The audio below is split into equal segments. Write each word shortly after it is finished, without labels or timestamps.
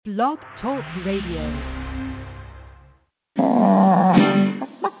Blog Talk Radio.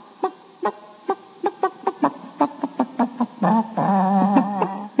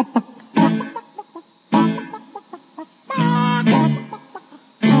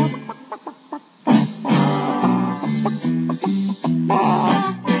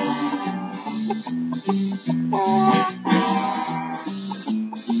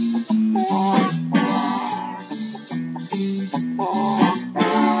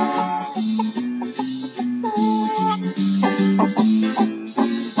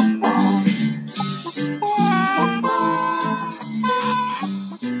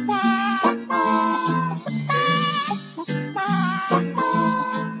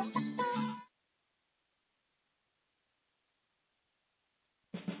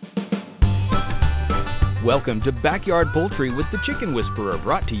 Welcome to Backyard Poultry with the Chicken Whisperer,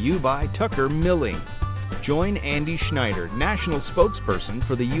 brought to you by Tucker Milling. Join Andy Schneider, National Spokesperson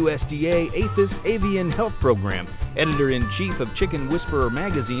for the USDA-APHIS Avian Health Program, Editor-in-Chief of Chicken Whisperer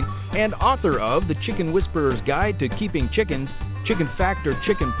Magazine, and author of The Chicken Whisperer's Guide to Keeping Chickens, Chicken Factor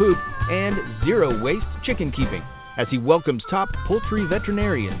Chicken Poop, and Zero Waste Chicken Keeping, as he welcomes top poultry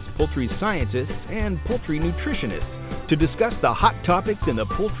veterinarians, poultry scientists, and poultry nutritionists to discuss the hot topics in the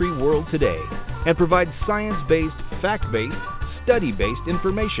poultry world today and provide science-based, fact-based, study-based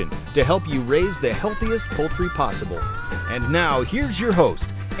information to help you raise the healthiest poultry possible. And now, here's your host,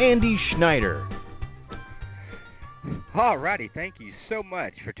 Andy Schneider. Alrighty, thank you so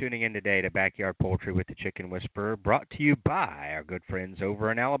much for tuning in today to Backyard Poultry with the Chicken Whisperer, brought to you by our good friends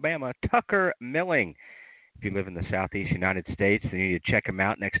over in Alabama, Tucker Milling. If you live in the southeast United States, then you need to check them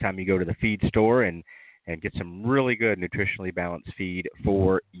out next time you go to the feed store and get some really good nutritionally balanced feed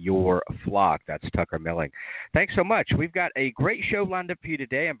for your flock. That's Tucker Milling. Thanks so much. We've got a great show lined up for you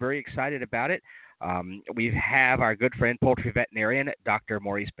today. I'm very excited about it. We have our good friend, poultry veterinarian, Dr.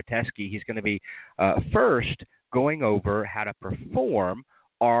 Maurice Pitesky. He's going to be first going over how to perform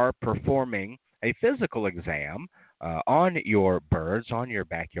or performing a physical exam on your birds, on your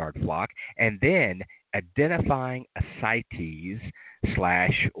backyard flock, and then identifying ascites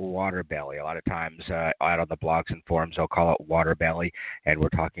 / water belly. A lot of times out on the blogs and forums, they'll call it water belly, and we're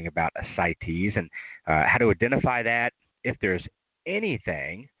talking about ascites and how to identify that, if there's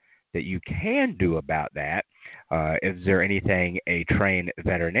anything that you can do about that, is there anything a trained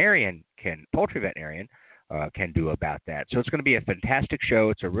veterinarian poultry veterinarian can do about that. So it's going to be a fantastic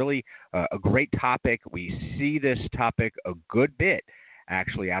show. It's a really a great topic. We see this topic a good bit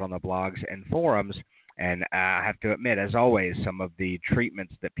actually out on the blogs and forums. And I have to admit, as always, some of the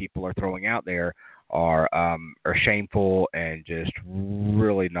treatments that people are throwing out there are shameful and just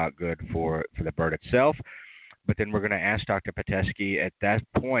really not good for the bird itself. But then we're going to ask Dr. Pitesky at that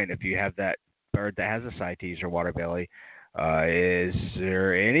point, if you have that bird that has ascites or water belly, is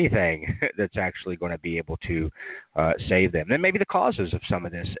there anything that's actually going to be able to save them? Then maybe the causes of some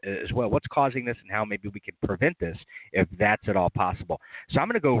of this as well. What's causing this and how maybe we can prevent this if that's at all possible. So I'm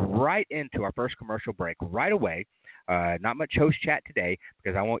going to go right into our first commercial break right away. Not much host chat today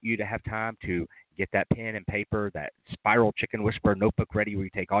because I want you to have time to get that pen and paper, that Spiral Chicken Whisperer notebook ready where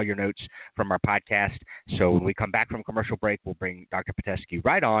you take all your notes from our podcast. So when we come back from commercial break, we'll bring Dr. Pitesky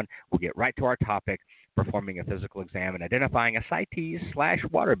right on. We'll get right to our topic, performing a physical exam and identifying ascites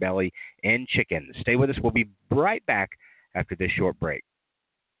 / water belly in chickens. Stay with us. We'll be right back after this short break.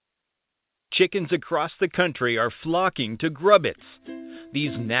 Chickens across the country are flocking to Grubbits.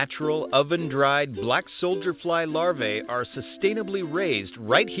 These natural, oven-dried black soldier fly larvae are sustainably raised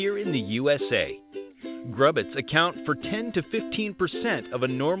right here in the USA. Grubbits account for 10 to 15% of a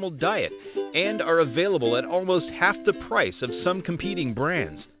normal diet and are available at almost half the price of some competing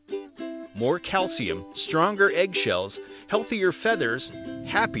brands. More calcium, stronger eggshells, healthier feathers,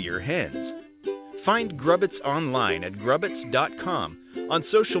 happier hens. Find Grubbits online at grubbits.com, on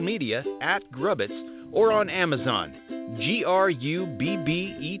social media at Grubbits, or on Amazon, Grubbets.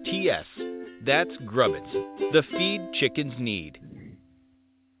 That's Grubbits, the feed chickens need.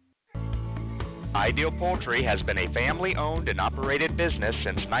 Ideal Poultry has been a family-owned and operated business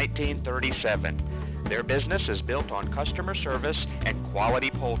since 1937. Their business is built on customer service and quality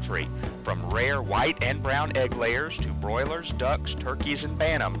poultry, from rare white and brown egg layers to broilers, ducks, turkeys, and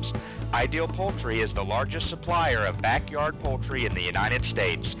bantams. Ideal Poultry is the largest supplier of backyard poultry in the United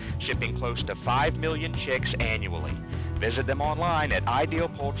States, shipping close to 5 million chicks annually. Visit them online at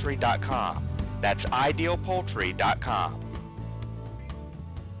idealpoultry.com. That's idealpoultry.com.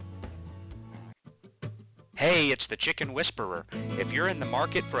 Hey, it's the Chicken Whisperer. If you're in the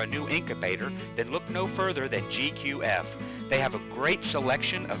market for a new incubator, then look no further than GQF. They have a great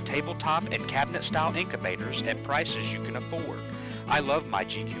selection of tabletop and cabinet-style incubators at prices you can afford. I love my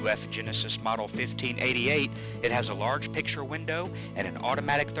GQF Genesis Model 1588. It has a large picture window and an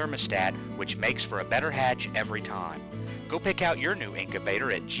automatic thermostat, which makes for a better hatch every time. Go pick out your new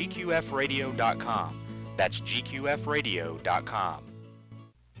incubator at gqfradio.com. That's gqfradio.com.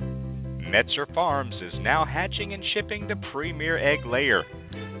 Metzer Farms is now hatching and shipping the premier egg layer.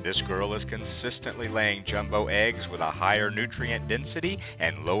 This girl is consistently laying jumbo eggs with a higher nutrient density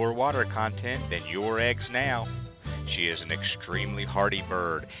and lower water content than your eggs now. She is an extremely hardy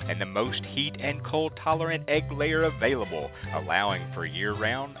bird and the most heat and cold tolerant egg layer available, allowing for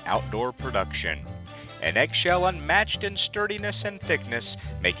year-round outdoor production. An eggshell unmatched in sturdiness and thickness,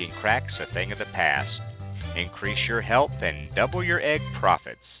 making cracks a thing of the past. Increase your health and double your egg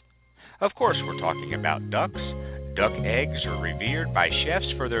profits. Of course, we're talking about ducks. Duck eggs are revered by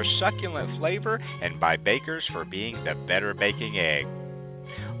chefs for their succulent flavor and by bakers for being the better baking egg.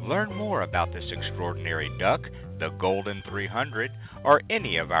 Learn more about this extraordinary duck, the Golden 300, or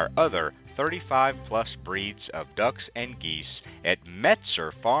any of our other 35-plus breeds of ducks and geese at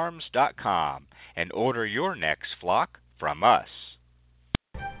metzerfarms.com and order your next flock from us.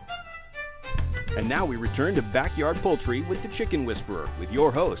 And now we return to Backyard Poultry with the Chicken Whisperer with your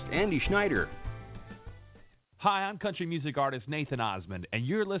host, Andy Schneider. Hi, I'm country music artist Nathan Osmond, and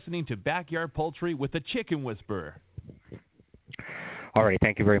you're listening to Backyard Poultry with the Chicken Whisperer. All right,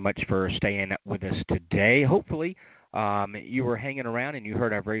 thank you very much for staying with us today. Hopefully, you were hanging around and you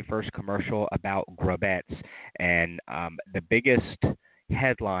heard our very first commercial about grubettes. And the biggest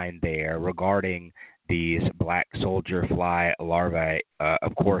headline there regarding these black soldier fly larvae,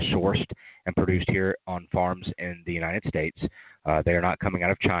 of course, sourced and produced here on farms in the United States. They are not coming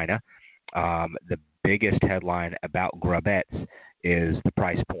out of China. The biggest headline about grubettes is the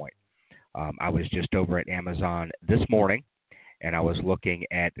price point. I was just over at Amazon this morning, and I was looking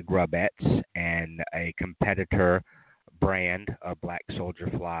at the grubettes and a competitor brand of black soldier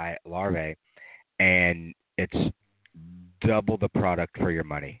fly larvae, and it's double the product for your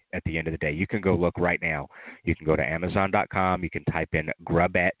money at the end of the day. You can go look right now. You can go to Amazon.com. You can type in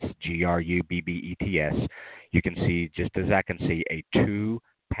grubettes, G-R-U-B-B-E-T-S. You can see, just as I can see, a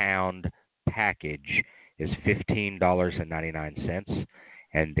 2-pound package is $15.99,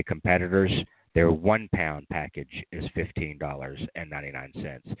 and the competitors, their 1-pound package is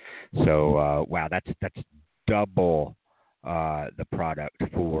 $15.99. So, wow, that's double the product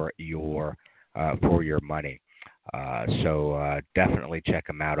for your money. So definitely check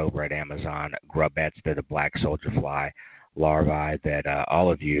them out over at Amazon. Grubettes, they're the black soldier fly larvae that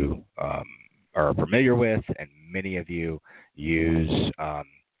all of you are familiar with, and many of you use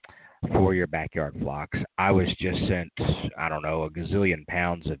for your backyard flocks. I was just sent, I don't know, a gazillion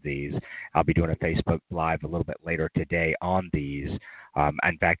pounds of these. I'll be doing a Facebook Live a little bit later today on these.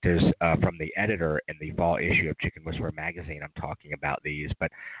 In fact, there's from the editor in the fall issue of Chicken Whisperer magazine, I'm talking about these,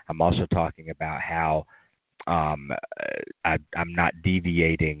 but I'm also talking about how I'm not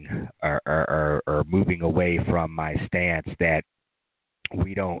deviating or moving away from my stance that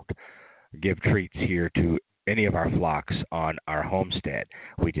we don't give treats here to any of our flocks on our homestead.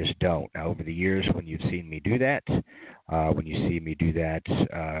 We just don't. Now, over the years, when you've seen me do that,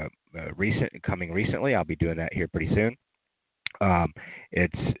 recently, I'll be doing that here pretty soon.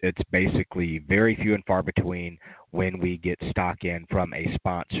 It's basically very few and far between when we get stock in from a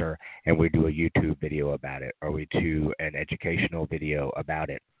sponsor and we do a YouTube video about it, or we do an educational video about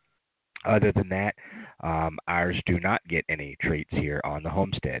it. Other than that, ours do not get any treats here on the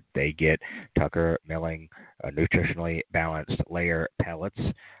homestead. They get Tucker Milling, nutritionally balanced layer pellets,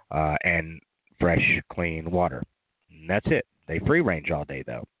 and fresh, clean water. And that's it. They free range all day,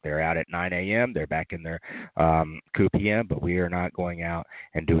 though. They're out at 9 a.m. They're back in their coop PM, but we are not going out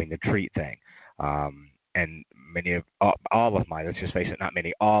and doing the treat thing. And all of my, let's just face it, not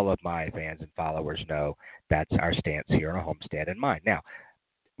many, all of my fans and followers know that's our stance here on a homestead and mine. Now,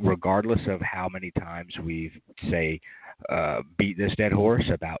 regardless of how many times we've, say, beat this dead horse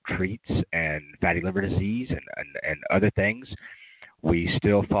about treats and fatty liver disease and other things, we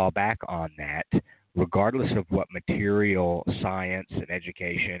still fall back on that, regardless of what material science and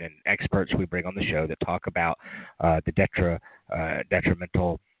education and experts we bring on the show that talk about the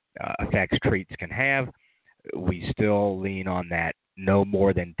detrimental effects treats can have. We still lean on that no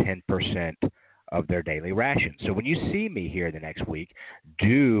more than 10% of their daily ration. So when you see me here the next week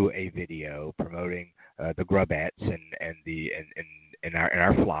do a video promoting the grubettes and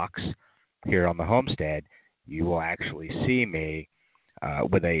our flocks here on the homestead, you will actually see me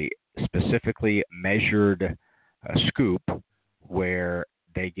with a specifically measured scoop where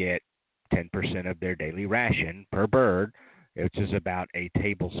they get 10% of their daily ration per bird, which is about a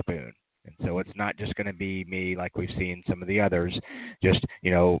tablespoon. And so it's not just going to be me like we've seen some of the others, just,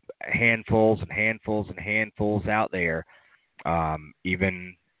 handfuls and handfuls and handfuls out there.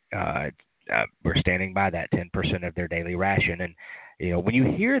 We're standing by that 10% of their daily ration. And, when you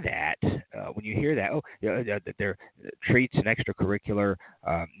hear that, that their treats and extracurricular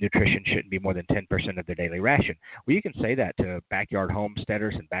nutrition shouldn't be more than 10% of their daily ration. Well, you can say that to backyard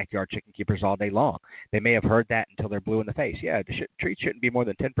homesteaders and backyard chicken keepers all day long. They may have heard that until they're blue in the face. Yeah, treats shouldn't be more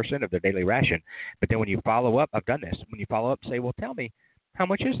than 10% of their daily ration. But then when you follow up, I've done this. When you follow up, say, well, tell me, how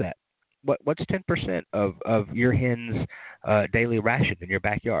much is that? What's 10% of your hen's daily ration in your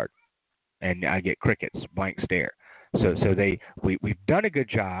backyard? And I get crickets, blank stare. So we've done a good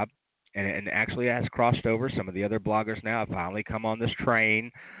job, and actually has crossed over. Some of the other bloggers now have finally come on this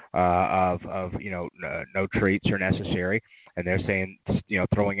train of no treats are necessary, and they're saying,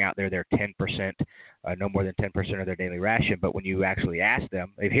 throwing out there their 10%, no more than 10% of their daily ration. But when you actually ask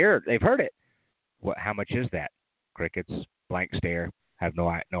them, they've heard it. How much is that? Crickets, blank stare. Have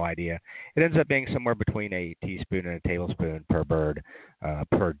no idea. It ends up being somewhere between a teaspoon and a tablespoon per bird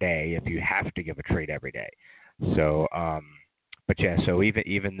per day if you have to give a treat every day. So, so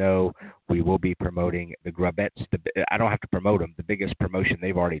even though we will be promoting the grubettes, I don't have to promote them. The biggest promotion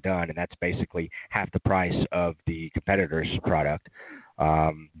they've already done, and that's basically half the price of the competitor's product.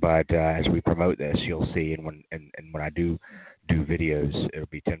 But as we promote this, you'll see, and when I do videos, it'll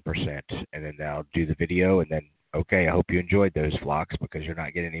be 10%, and then I'll do the video, and then. Okay, I hope you enjoyed those flocks because you're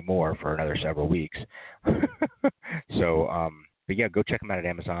not getting any more for another several weeks. So, but yeah, go check them out at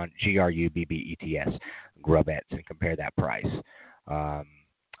Amazon, GRUBBETS, grubettes, and compare that price.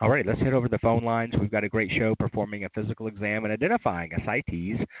 All right, let's head over to the phone lines. We've got a great show performing a physical exam and identifying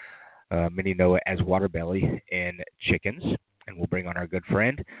Ascites, many know it as water belly, in chickens. And we'll bring on our good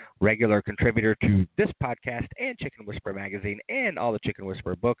friend, regular contributor to this podcast and Chicken Whisperer magazine and all the Chicken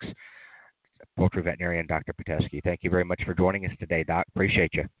Whisperer books, poultry veterinarian Dr. Pitesky. Thank you very much for joining us today, Doc.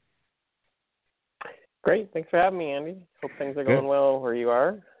 Appreciate you. Great. Thanks for having me, Andy. Hope things are going well where you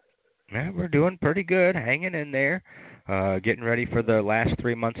are. Yeah, we're doing pretty good, hanging in there, getting ready for the last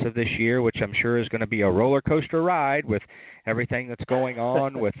 3 months of this year, which I'm sure is going to be a roller coaster ride with everything that's going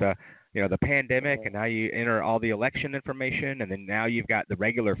on with the pandemic, and now you enter all the election information, and then now you've got the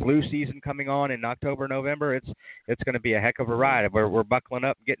regular flu season coming on in October, November. It's going to be a heck of a ride. We're buckling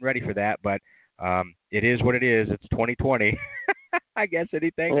up, getting ready for that, but it is what it is. It's 2020. I guess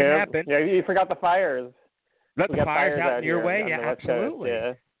anything can happen. Yeah, you forgot the fires. Let the fires out in your way. Yeah, absolutely.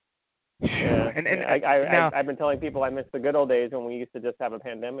 Yeah. And I've been telling people I miss the good old days when we used to just have a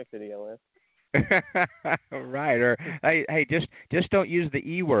pandemic to deal with. Right. Or hey, just don't use the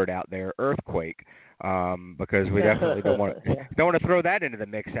E word out there, earthquake, because we definitely don't want to throw that into the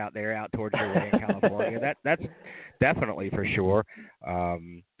mix out towards your way in California. That's definitely for sure.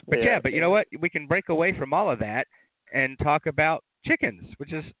 But you know what? We can break away from all of that and talk about chickens,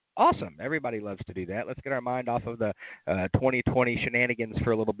 which is awesome. Everybody loves to do that. Let's get our mind off of the 2020 shenanigans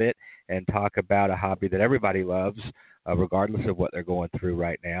for a little bit and talk about a hobby that everybody loves, regardless of what they're going through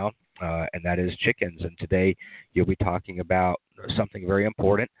right now, and that is chickens. And today you'll be talking about something very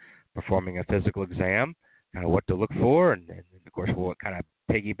important, performing a physical exam, kind of what to look for, and of course we'll kind of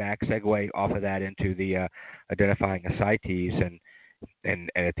segue off of that into the identifying Ascites, and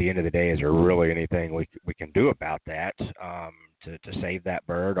at the end of the day, is there really anything we can do about that to save that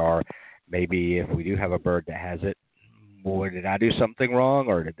bird? Or maybe if we do have a bird that has it, well, did I do something wrong,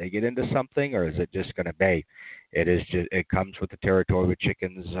 or did they get into something, or is it just going to be? It comes with the territory with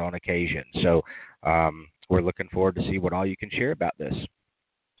chickens on occasion. So we're looking forward to see what all you can share about this.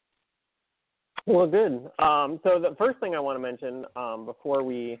 Well, good. So the first thing I want to mention before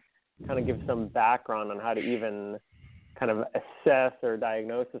we kind of give some background on how to even kind of assess or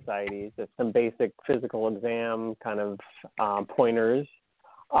diagnose Ascites, is some basic physical exam kind of pointers.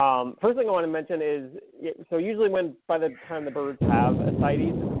 First thing I want to mention is, so usually by the time the birds have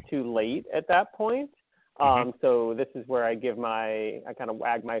Ascites, it's too late at that point. So this is where I kind of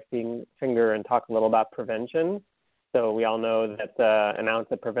wag my finger and talk a little about prevention. So we all know that an ounce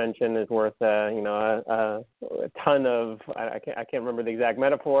of prevention is worth a ton of, I can't remember the exact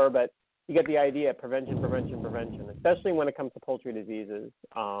metaphor, but you get the idea. Prevention, especially when it comes to poultry diseases.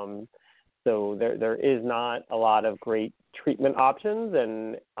 So there is not a lot of great treatment options,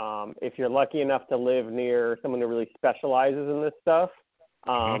 and if you're lucky enough to live near someone who really specializes in this stuff,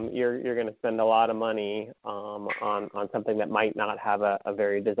 you're going to spend a lot of money on something that might not have a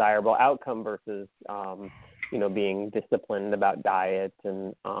very desirable outcome versus being disciplined about diet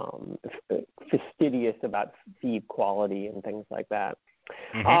and fastidious about feed quality and things like that.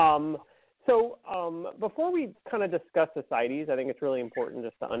 So before we kind of discuss Ascites, I think it's really important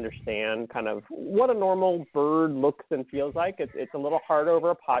just to understand kind of what a normal bird looks and feels like. It's a little hard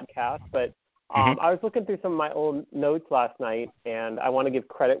over a podcast, but I was looking through some of my old notes last night, and I want to give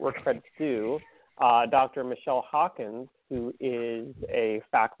credit where credit's due. Dr. Michelle Hawkins, who is a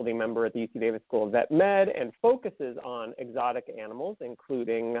faculty member at the UC Davis School of Vet Med and focuses on exotic animals,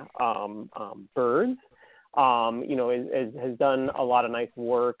 including birds, has done a lot of nice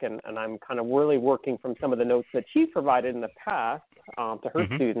work, and I'm kind of really working from some of the notes that she's provided in the past to her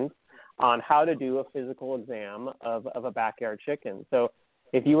students on how to do a physical exam of a backyard chicken. So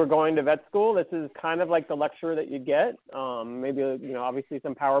if you were going to vet school, this is kind of like the lecture that you get. Maybe, obviously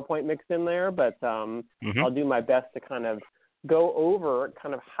some PowerPoint mixed in there, but I'll do my best to kind of go over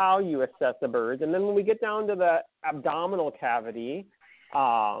kind of how you assess the birds. And then when we get down to the abdominal cavity,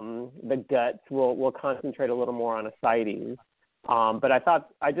 the guts, we'll concentrate a little more on Ascites. But I thought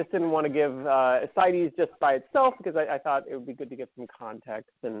I just didn't want to give Ascites just by itself because I thought it would be good to give some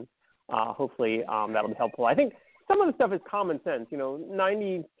context, and hopefully that'll be helpful. I think some of the stuff is common sense.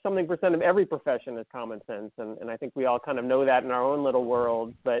 90-something% of every profession is common sense, and I think we all kind of know that in our own little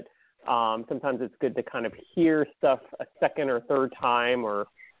world. But sometimes it's good to kind of hear stuff a second or third time, or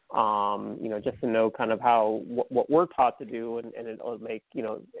just to know kind of how what we're taught to do, and it'll make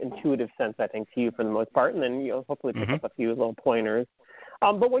intuitive sense, I think, to you for the most part, and then hopefully pick up a few little pointers.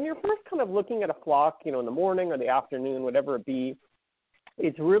 But when you're first kind of looking at a flock, in the morning or the afternoon, whatever it be,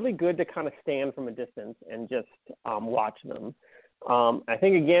 it's really good to kind of stand from a distance and just watch them. I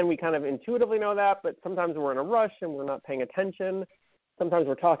think, again, we kind of intuitively know that, but sometimes we're in a rush and we're not paying attention. Sometimes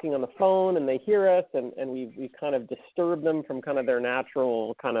we're talking on the phone and they hear us, and we kind of disturb them from kind of their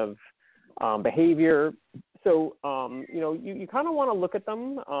natural kind of behavior. So, you kind of want to look at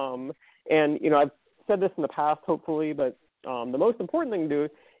them. And I've said this in the past, hopefully, but the most important thing to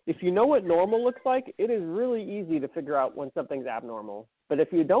do, if you know what normal looks like, it is really easy to figure out when something's abnormal. But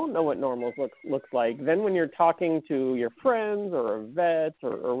if you don't know what normal looks like, then when you're talking to your friends or a vet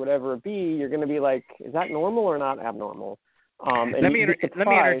or whatever it be, you're going to be like, is that normal or not abnormal? And let me interject.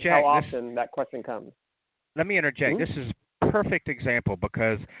 How often that question comes. Let me interject. This is a perfect example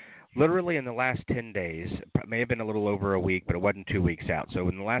because literally in the last 10 days, it may have been a little over a week, but it wasn't 2 weeks out. So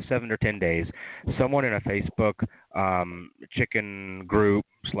in the last 7 or 10 days, someone in a Facebook chicken group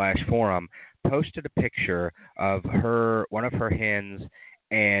 / forum posted a picture of one of her hens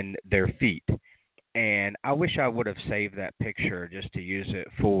and their feet. And I wish I would have saved that picture just to use it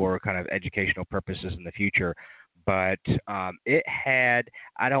for kind of educational purposes in the future. But it had,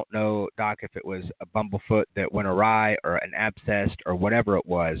 I don't know, Doc, if it was a bumblefoot that went awry or an abscess or whatever it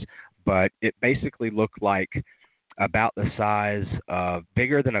was, but it basically looked like about the size of,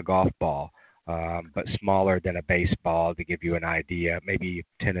 bigger than a golf ball, but smaller than a baseball, to give you an idea, maybe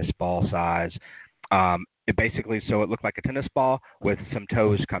tennis ball size. So it looked like a tennis ball with some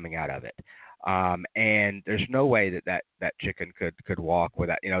toes coming out of it. And there's no way that chicken could walk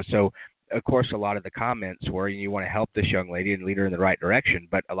without, so of course, a lot of the comments were, you want to help this young lady and lead her in the right direction.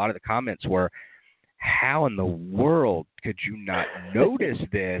 But a lot of the comments were, how in the world could you not notice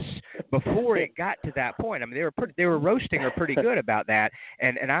this before it got to that point? I mean, they were roasting her pretty good about that.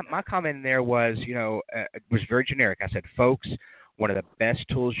 And my comment in there was, it was very generic. I said, folks, one of the best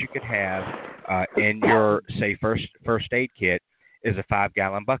tools you could have in your, say, first aid kit is a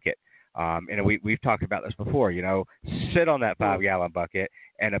 5-gallon bucket. And we've talked about this before, sit on that 5-gallon bucket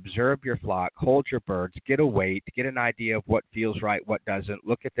and observe your flock, hold your birds, get a weight, get an idea of what feels right, what doesn't,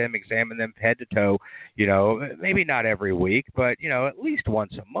 look at them, examine them head to toe, maybe not every week, but, at least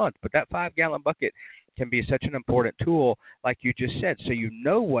once a month. But that 5-gallon bucket can be such an important tool, like you just said, so you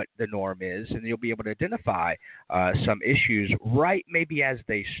know what the norm is, and you'll be able to identify some issues right maybe as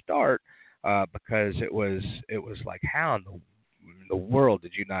they start, because it was like, how in the world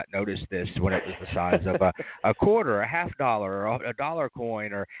did you not notice this when it was the size of a quarter, a $50, or a dollar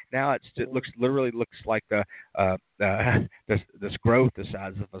coin, or now it literally looks like this growth the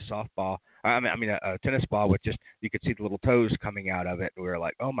size of a softball. I mean a tennis ball with just, you could see the little toes coming out of it. And we were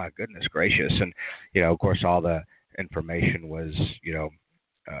like, oh my goodness gracious! And of course, all the information was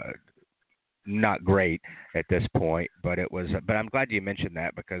not great at this point, but it was. But I'm glad you mentioned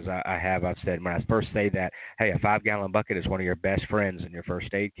that, because I've said, when I first say that, hey, a 5-gallon bucket is one of your best friends in your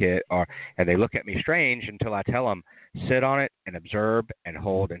first aid kit, and they look at me strange until I tell them, sit on it and observe and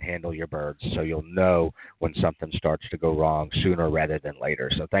hold and handle your birds, so you'll know when something starts to go wrong sooner rather than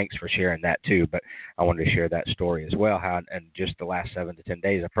later. So thanks for sharing that too. But I wanted to share that story as well. How in just the last 7 to 10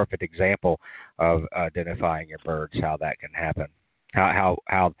 days, a perfect example of identifying your birds, how that can happen. How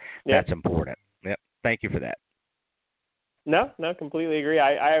that's important. Yep. Thank you for that. No, completely agree.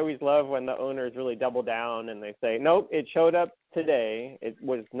 I always love when the owners really double down and they say, nope, it showed up today. It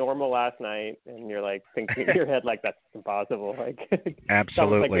was normal last night. And you're like thinking in your head, like, that's impossible. Like,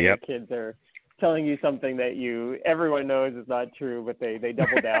 absolutely. Like when Yep. your kids are telling you something that everyone knows is not true, but they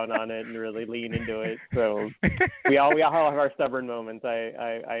double down on it and really lean into it. So we all have our stubborn moments.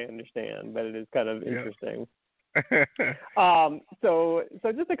 I understand, but it is kind of interesting. So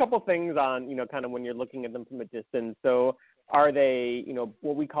just a couple things on, kind of when you're looking at them from a distance. So are they,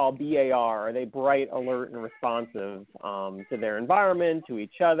 what we call BAR? Are they bright, alert, and responsive to their environment, to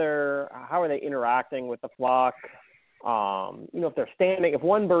each other? How are they interacting with the flock? If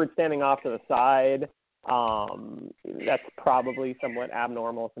one bird's standing off to the side, that's probably somewhat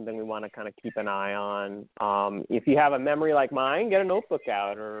abnormal, something we want to kind of keep an eye on. If you have a memory like mine, get a notebook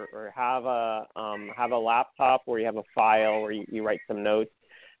out or have a laptop where you have a file where you write some notes.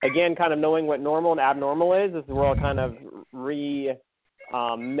 Again, kind of knowing what normal and abnormal is. This is where I'll kind of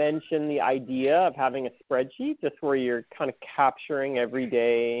mention the idea of having a spreadsheet, just where you're kind of capturing every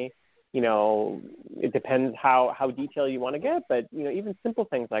day. It depends how detailed you want to get, but even simple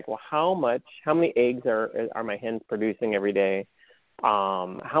things like, well, how many eggs are my hens producing every day?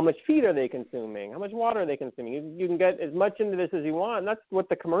 How much feed are they consuming? How much water are they consuming? You can get as much into this as you want, and that's what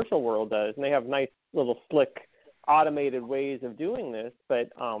the commercial world does. And they have nice little slick automated ways of doing this. But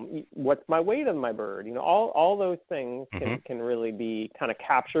what's my weight of my bird? All those things can really be kind of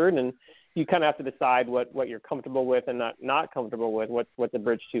captured, and you kind of have to decide what you're comfortable with and not comfortable with, what's a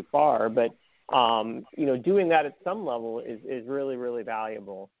bridge too far. But, doing that at some level is really, really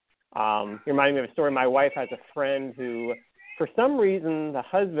valuable. You're reminding me of a story. My wife has a friend who, for some reason, the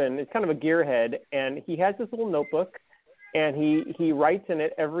husband is kind of a gearhead, and he has this little notebook, and he writes in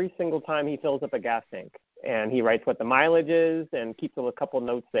it every single time he fills up a gas tank. And he writes what the mileage is and keeps a couple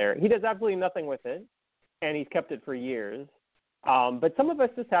notes there. He does absolutely nothing with it, and he's kept it for years. But some of us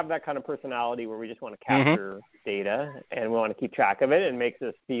just have that kind of personality where we just want to capture data and we want to keep track of it, and it makes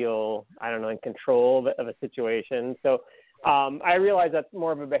us feel, in control of a situation. So I realize that's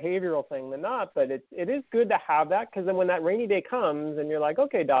more of a behavioral thing than not, but it is good to have that, because then when that rainy day comes and you're like,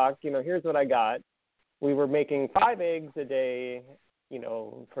 okay, Doc, here's what I got. We were making 5 eggs a day,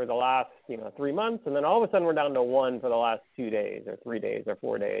 for the last, 3 months, and then all of a sudden we're down to 1 for the last 2 days or 3 days or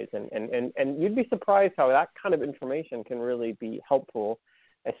 4 days. And you'd be surprised how that kind of information can really be helpful,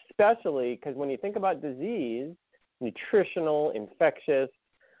 especially because when you think about disease, nutritional, infectious,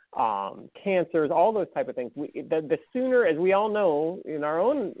 cancers, all those type of things, the sooner, as we all know in our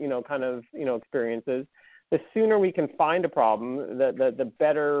own, experiences, the sooner we can find a problem, the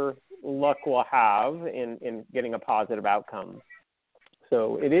better luck we'll have in getting a positive outcome.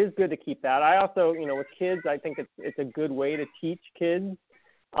 So it is good to keep that. I also, with kids, I think it's a good way to teach kids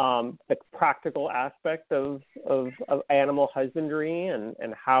the practical aspect of animal husbandry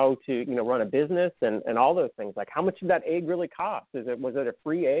and how to, run a business and all those things. Like, how much did that egg really cost? Was it a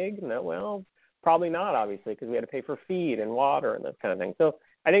free egg? No, well, probably not, obviously, because we had to pay for feed and water and that kind of thing. So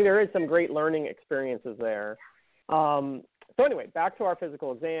I think there is some great learning experiences there. So anyway, back to our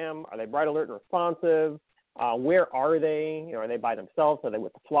physical exam. Are they bright, alert, and responsive? Where are they? Are they by themselves? Are they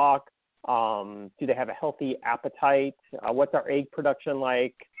with the flock? Do they have a healthy appetite? What's our egg production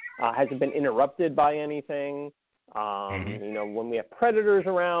like? Has it been interrupted by anything? When we have predators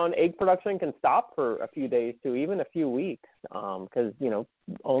around, egg production can stop for a few days to even a few weeks, because,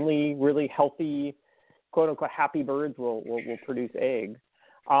 only really healthy, quote unquote, happy birds will produce eggs.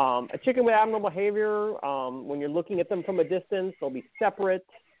 A chicken with abnormal behavior, when you're looking at them from a distance, they'll be separate.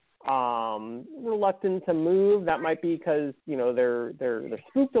 Reluctant to move. That might be because they're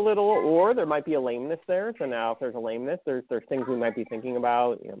spooked a little, or there might be a lameness there. So now, if there's a lameness, there's things we might be thinking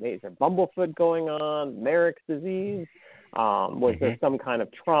about. Maybe is there bumblefoot going on, Merrick's disease? Was there some kind of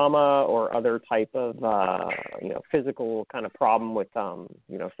trauma or other type of physical kind of problem with some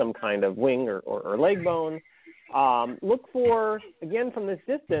kind of wing or leg bone? Look for, again, from this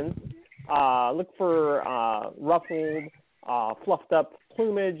distance, look for ruffled, fluffed up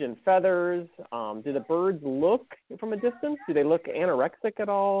plumage and feathers. Do the birds look from a distance? Do they look anorexic at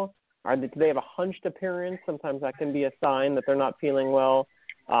all? Do they have a hunched appearance? Sometimes that can be a sign that they're not feeling well.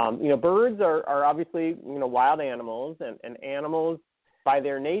 Birds are obviously, wild animals, and animals by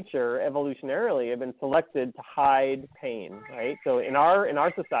their nature, evolutionarily, have been selected to hide pain, right? So in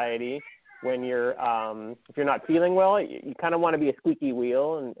our society, when you're if you're not feeling well, you kind of want to be a squeaky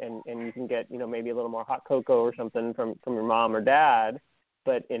wheel, and you can get maybe a little more hot cocoa or something from your mom or dad.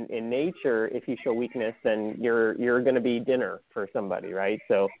 But in nature, if you show weakness, then you're going to be dinner for somebody, right?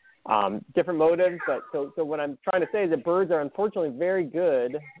 So different motives. But so what I'm trying to say is that birds are unfortunately very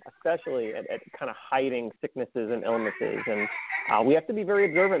good, especially at kind of hiding sicknesses and illnesses, and we have to be very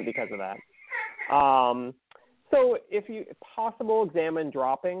observant because of that. So if possible, examine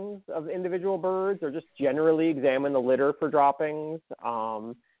droppings of individual birds, or just generally examine the litter for droppings.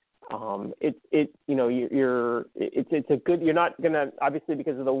 You're not gonna, obviously,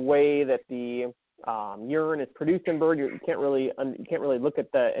 because of the way that the urine is produced in bird, you can't really look at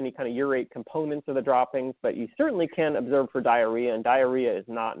any kind of urate components of the droppings, but you certainly can observe for diarrhea, and diarrhea is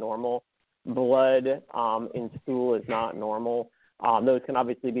not normal. Blood in stool is not normal. Those can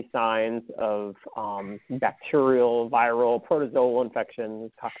obviously be signs of bacterial, viral, protozoal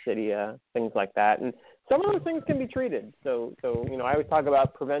infections, coccidia, things like that. And some of those things can be treated. So I always talk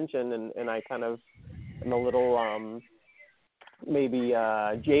about prevention, and I kind of am a little maybe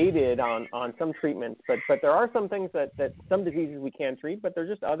jaded on some treatments. But there are some things that some diseases we can treat, but there are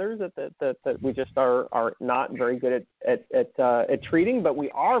just others that we just are not very good at treating, but we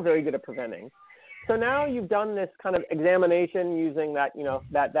are very good at preventing. So now you've done this kind of examination using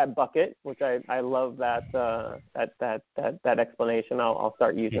that bucket, which I love that explanation. I'll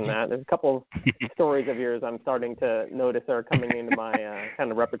start using that. There's a couple stories of yours I'm starting to notice are coming into my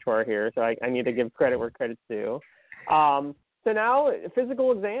kind of repertoire here, so I need to give credit where credit's due. So now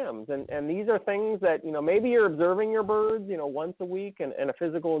physical exams, and these are things that, maybe you're observing your birds, once a week, and a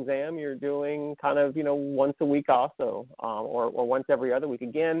physical exam you're doing kind of, once a week also, or once every other week.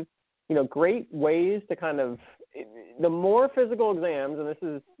 Again, great ways to kind of, the more physical exams, and this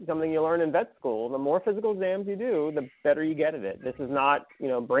is something you learn in vet school, the more physical exams you do, the better you get at it. This is not,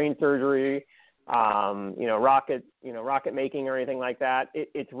 brain surgery, rocket making or anything like that.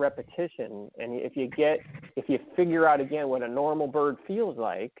 It's repetition. And if you figure out again what a normal bird feels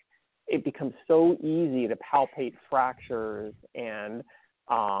like, it becomes so easy to palpate fractures and,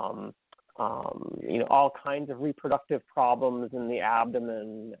 all kinds of reproductive problems in the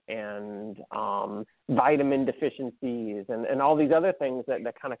abdomen and vitamin deficiencies and all these other things that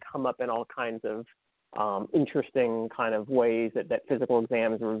kind of come up in all kinds of interesting kind of ways that physical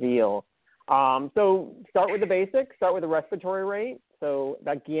exams reveal. So start with the basics, start with the respiratory rate. So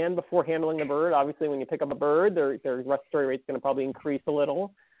again, before handling the bird, obviously when you pick up a bird, their respiratory rate's going to probably increase a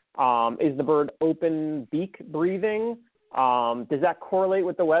little. Is the bird open beak breathing? Does that correlate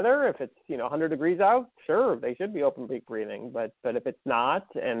with the weather? If it's 100 degrees out, sure, they should be open beak breathing. But if it's not,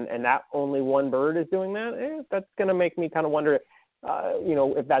 and that only one bird is doing that, that's going to make me kind of wonder,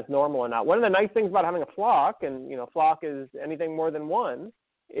 if that's normal or not. One of the nice things about having a flock, and flock is anything more than one,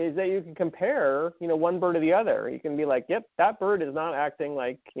 is that you can compare, one bird to the other. You can be like, yep, that bird is not acting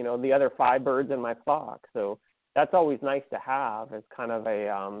like, the other 5 birds in my flock. So that's always nice to have as kind of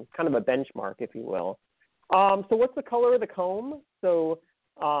a benchmark, if you will. So what's the color of the comb? So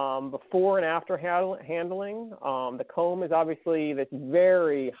before and after handling, the comb is obviously this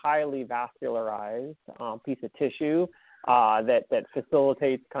very highly vascularized piece of tissue that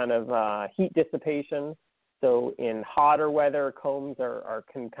facilitates kind of heat dissipation. So in hotter weather, combs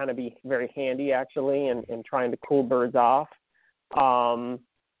can kind of be very handy actually in trying to cool birds off. You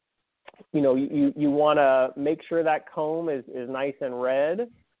want to make sure that comb is nice and red.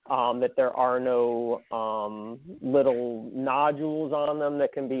 That there are no little nodules on them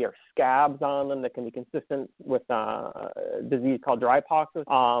or scabs on them that can be consistent with a disease called dry pox.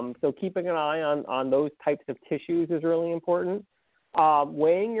 So keeping an eye on those types of tissues is really important.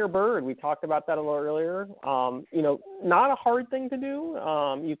 Weighing your bird, we talked about that a little earlier. Not a hard thing to do.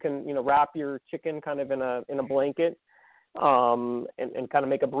 You can wrap your chicken kind of in a blanket. And kind of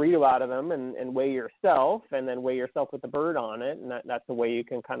make a burrito out of them and weigh yourself, and then weigh yourself with the bird on it, and that's the way you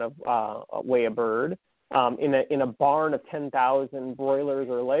can kind of weigh a bird. In a barn of 10,000 broilers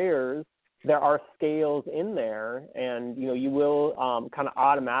or layers, there are scales in there, and you will kind of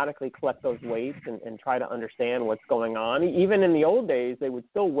automatically collect those weights and try to understand what's going on. Even in the old days, they would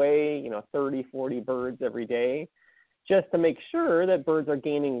still weigh 30, 40 birds every day, just to make sure that birds are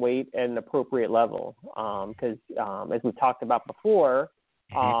gaining weight at an appropriate level. Because as we talked about before,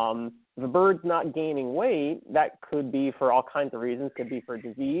 if a bird's not gaining weight, that could be for all kinds of reasons. Could be for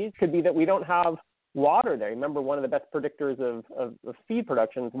disease. Could be that we don't have water there. Remember, one of the best predictors of feed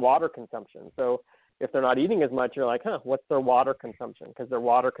production is water consumption. So if they're not eating as much, you're like, what's their water consumption? Because their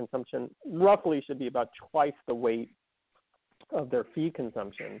water consumption roughly should be about twice the weight of their feed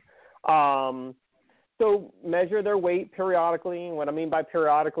consumption. So measure their weight periodically. And what I mean by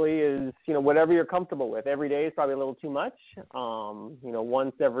periodically is, whatever you're comfortable with. Every day is probably a little too much.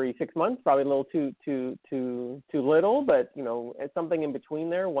 Once every 6 months, probably a little too little. But, it's something in between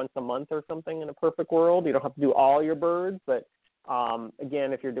there, once a month or something in a perfect world. You don't have to do all your birds, but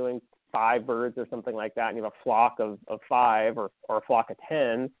Again, if you're doing 5 birds or something like that, and you have a flock of 5 or a flock of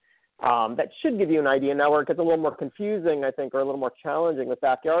 10, that should give you an idea. Now, where it gets a little more confusing, I think, or a little more challenging with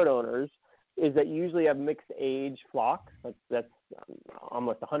backyard owners, is that usually have mixed age flocks. That's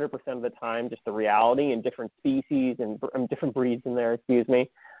almost 100% of the time just the reality, and different species and different breeds in there, excuse me.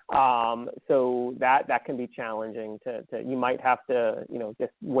 So that can be challenging to you might have to,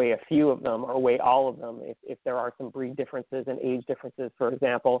 just weigh a few of them or weigh all of them if there are some breed differences and age differences, for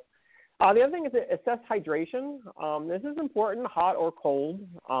example. The other thing is to assess hydration. This is important, hot or cold.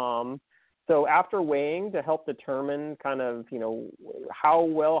 So after weighing, to help determine kind of, how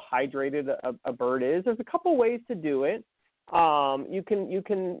well hydrated a bird is, there's a couple ways to do it. You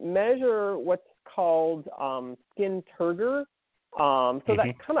can measure what's called skin turgor. So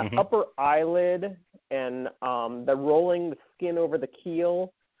that kind of upper eyelid and the rolling the skin over the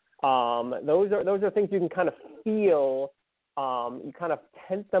keel, those are things you can kind of feel. You kind of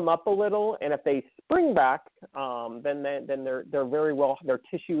tense them up a little, and if they spring back, then they're very well. Their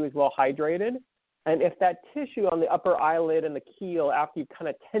tissue is well hydrated, and if that tissue on the upper eyelid and the keel, after you've kind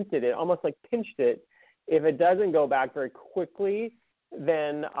of tensed it, almost like pinched it, if it doesn't go back very quickly,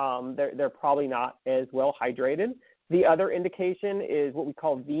 then they're probably not as well hydrated. The other indication is what we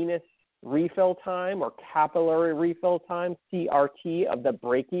call venous refill time or capillary refill time, CRT, of the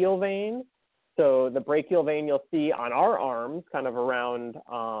brachial vein. So the brachial vein you'll see on our arms, kind of around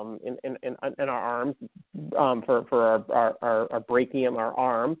in our arms for our brachium, our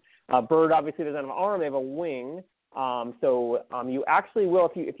arm. A bird obviously doesn't have an arm; they have a wing. So you actually will,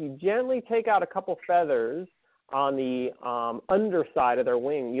 if you gently take out a couple feathers on the underside of their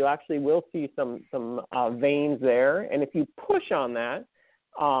wing, you actually will see some veins there. And if you push on that,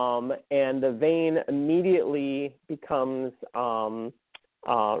 and the vein immediately becomes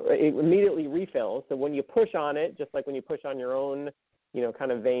it immediately refills. So when you push on it, just like when you push on your own,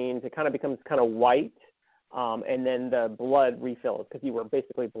 kind of veins, it kind of becomes kind of white, and then the blood refills because you were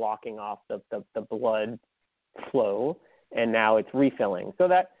basically blocking off the blood flow, and now it's refilling. So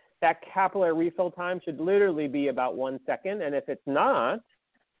that capillary refill time should literally be about 1 second, and if it's not,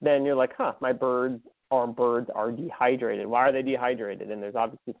 then you're like, my birds are dehydrated. Why are they dehydrated? And there's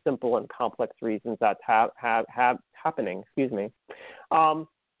obviously simple and complex reasons that's happening. Excuse me. And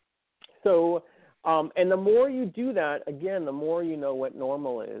the more you do that, again, the more you know what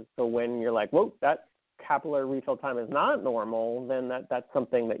normal is. So when you're like, whoa, that capillary refill time is not normal, then that's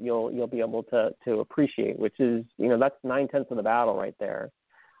something that you'll be able to appreciate, which is, that's 9/10 of the battle right there.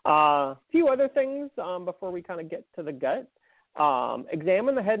 A few other things before we kind of get to the gut.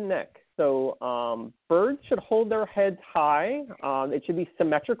 Examine the head and neck. So birds should hold their heads high. It should be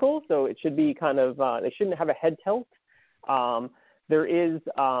symmetrical, so it should be kind of, they shouldn't have a head tilt. There is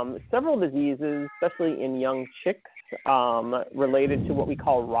several diseases, especially in young chicks, related to what we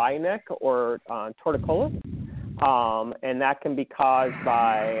call wry neck or torticollis, and that can be caused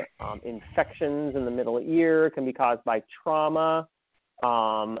by infections in the middle ear. It can be caused by trauma.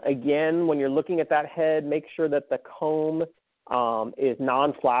 Again, when you're looking at that head, make sure that the comb is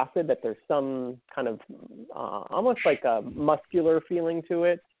non-flaccid, that there's some kind of almost like a muscular feeling to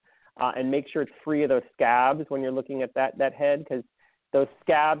it, and make sure it's free of those scabs when you're looking at that head, because those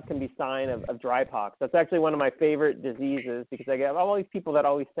scabs can be sign of dry pox. That's actually one of my favorite diseases because I get all these people that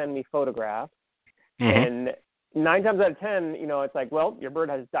always send me photographs, and 9 times out of 10, it's like, well, your bird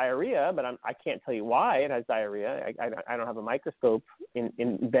has diarrhea, but I can't tell you why it has diarrhea. I don't have a microscope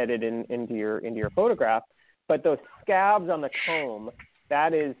embedded into your photograph. But those scabs on the comb,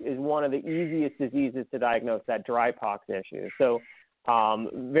 that is one of the easiest diseases to diagnose, that dry pox issue. So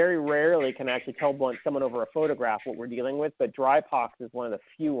very rarely can I actually tell someone over a photograph what we're dealing with, but dry pox is one of the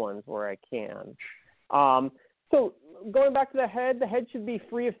few ones where I can. So going back to the head should be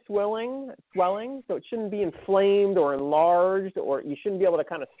free of swelling, so it shouldn't be inflamed or enlarged, or you shouldn't be able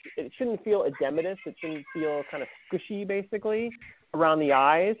to it shouldn't feel edematous, it shouldn't feel kind of squishy basically around the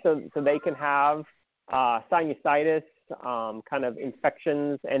eyes, so they can have sinusitis, kind of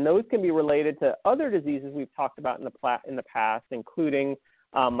infections, and those can be related to other diseases we've talked about in the past, including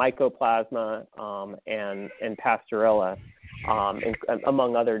mycoplasma and Pasteurella,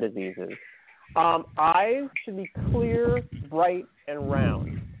 among other diseases. Eyes should be clear, bright, and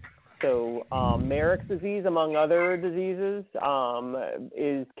round. So Merrick's disease, among other diseases,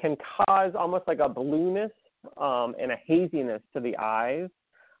 can cause almost like a blueness and a haziness to the eyes.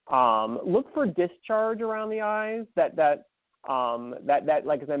 Look for discharge around the eyes. That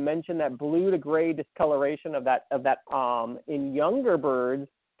like as I mentioned, that blue to gray discoloration of that in younger birds,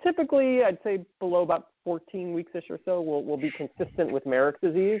 typically I'd say below about 14 weeks-ish or so will be consistent with Merrick's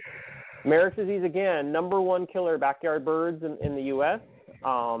disease. Marek's disease, again, number one killer of backyard birds in the U.S.,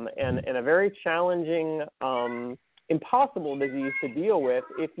 and a very challenging, impossible disease to deal with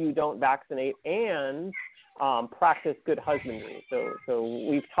if you don't vaccinate and practice good husbandry. So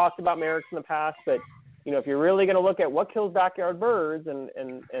we've talked about Marek's in the past, but if you're really going to look at what kills backyard birds, and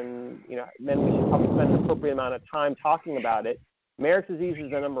then we should probably spend an appropriate amount of time talking about it. Marek's disease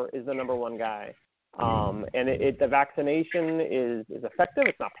is the number one guy, and the vaccination is effective.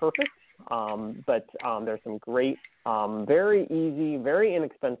 It's not perfect, but there's some great, very easy, very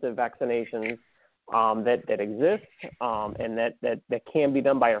inexpensive vaccinations that exist, and that can be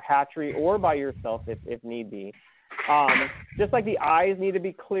done by your hatchery or by yourself if need be. Just like the eyes need to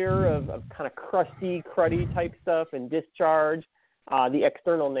be clear of kind of crusty, cruddy type stuff and discharge, the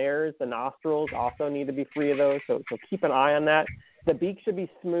external nares, the nostrils also need to be free of those, so keep an eye on that. The beak should be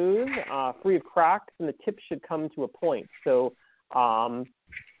smooth, free of cracks, and the tip should come to a point. So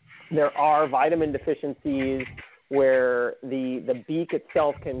there are vitamin deficiencies where the beak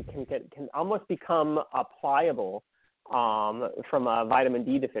itself can almost become pliable from a vitamin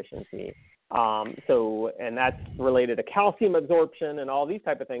D deficiency. And that's related to calcium absorption and all these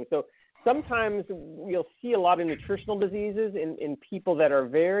type of things. So sometimes you'll see a lot of nutritional diseases in people that are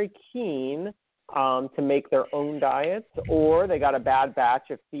very keen to make their own diets, or they got a bad batch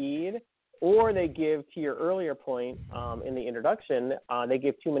of feed, or they give, to your earlier point in the introduction, they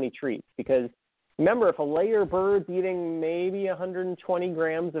give too many treats. Because remember, if a layer bird's eating maybe 120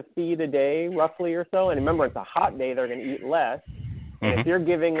 grams of feed a day, roughly or so, and remember it's a hot day, they're going to eat less. Mm-hmm. And if you're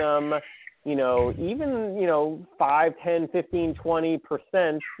giving them, even 5, 10, 15,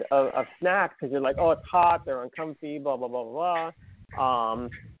 20% of snacks because you're like, oh, it's hot, they're uncomfy, blah, blah, blah, blah.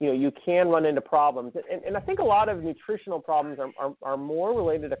 You can run into problems. And I think a lot of nutritional problems are more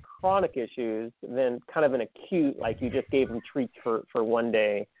related to chronic issues than kind of an acute, like you just gave them treats for one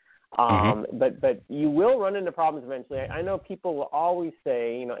day. But you will run into problems eventually. I know people will always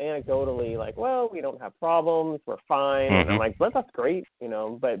say, anecdotally, like, well, we don't have problems, we're fine. And I'm like, well, that's great,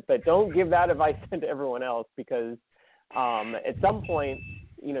 but don't give that advice to everyone else, because at some point,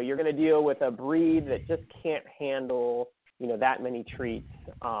 you're going to deal with a breed that just can't handle that many treats,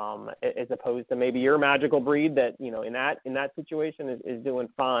 as opposed to maybe your magical breed that, in that situation is doing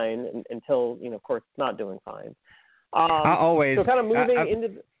fine until, of course, it's not doing fine. I always, so kind of moving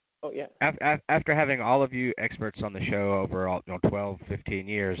into oh, yeah. After having all of you experts on the show over 12, 15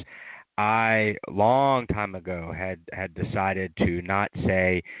 years, I, long time ago, had decided to not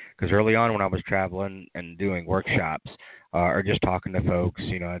say, because early on when I was traveling and doing workshops or just talking to folks,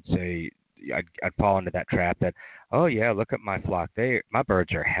 I'd say, I'd fall into that trap that, oh yeah, look at my flock. My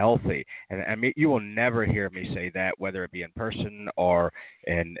birds are healthy, and I mean, you will never hear me say that, whether it be in person or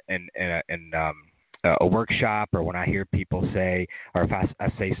in a workshop, or when I hear people say, or if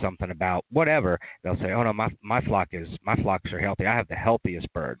I say something about whatever, they'll say, oh no, my flocks are healthy. I have the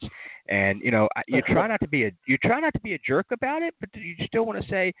healthiest birds, and you try not to be a jerk about it, but you still want to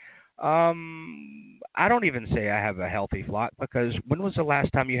say, I don't even say I have a healthy flock, because when was the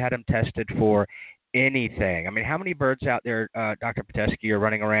last time you had them tested for anything? I mean, how many birds out there, Dr. Pitesky, are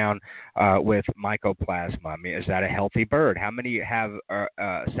running around with mycoplasma? I mean, is that a healthy bird? How many have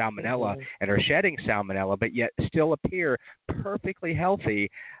salmonella and are shedding salmonella, but yet still appear perfectly healthy?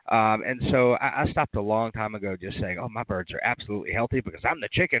 And so I stopped a long time ago just saying, oh, my birds are absolutely healthy because I'm the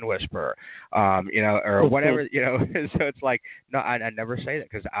chicken whisperer, or whatever, So it's like, no, I never say that,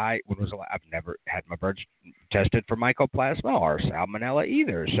 because I've never had my birds tested for mycoplasma or salmonella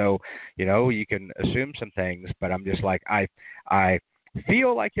either. So, you can assume some things, but I'm just like, I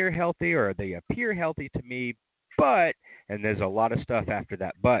feel like you're healthy, or they appear healthy to me, but, and there's a lot of stuff after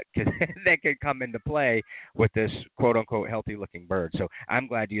that but that could come into play with this quote-unquote healthy-looking bird. So I'm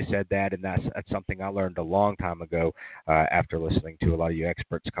glad you said that, and that's something I learned a long time ago after listening to a lot of you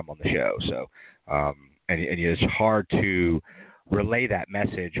experts come on the show. So, and it's hard to relay that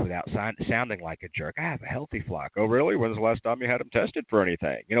message without sounding like a jerk. I have a healthy flock. Oh, really? When's the last time you had them tested for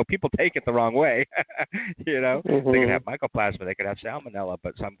anything? People take it the wrong way. They could have mycoplasma, they could have salmonella,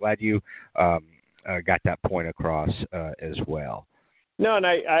 but so I'm glad you got that point across as well. No, and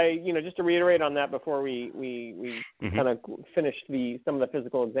I just to reiterate on that before we kind of finish some of the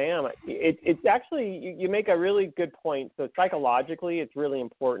physical exam, it's actually, you make a really good point. So psychologically, it's really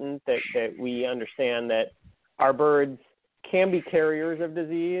important that we understand that our birds can be carriers of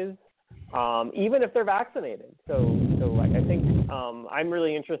disease, even if they're vaccinated. So I think I'm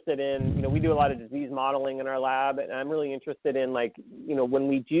really interested in, we do a lot of disease modeling in our lab, and I'm really interested in, when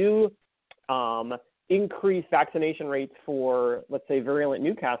we do increase vaccination rates for, let's say, virulent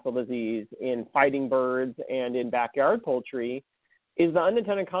Newcastle disease in fighting birds and in backyard poultry, is the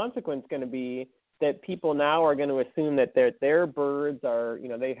unintended consequence going to be that people now are going to assume that their birds are,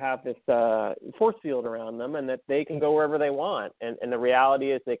 they have this force field around them and that they can go wherever they want. And the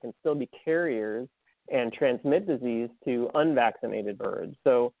reality is they can still be carriers and transmit disease to unvaccinated birds.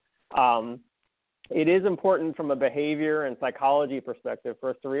 So it is important from a behavior and psychology perspective for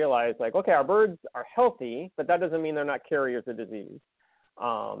us to realize, like, okay, our birds are healthy, but that doesn't mean they're not carriers of disease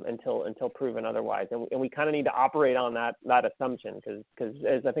until proven otherwise. And we kind of need to operate on that assumption because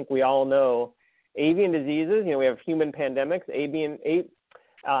as I think we all know, avian diseases, we have human pandemics,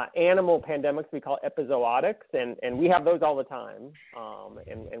 animal pandemics we call epizootics, and we have those all the time.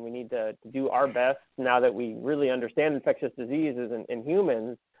 And we need to do our best now that we really understand infectious diseases in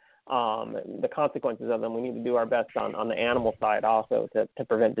humans, the consequences of them. We need to do our best on the animal side also to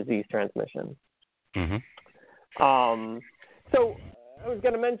prevent disease transmission. Mm-hmm. So I was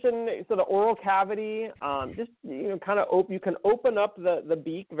going to mention, so the oral cavity, you can open up the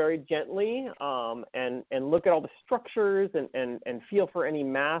beak very gently and look at all the structures and feel for any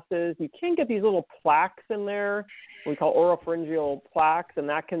masses. You can get these little plaques in there, we call oropharyngeal plaques, and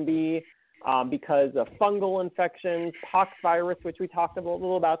that can be because of fungal infections, pox virus, which we talked a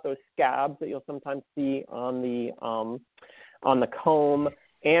little about, those scabs that you'll sometimes see on the comb,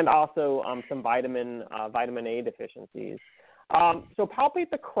 and also some vitamin A deficiencies. So palpate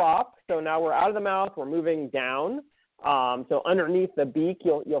the crop. So now we're out of the mouth, we're moving down. So underneath the beak,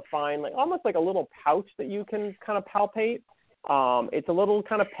 you'll find almost like a little pouch that you can kind of palpate. It's a little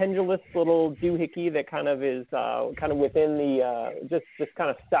kind of pendulous little doohickey that kind of is kind of within the just kind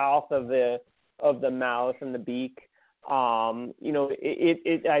of south of the mouth and the beak.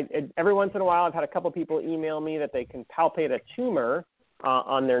 Every once in a while, I've had a couple people email me that they can palpate a tumor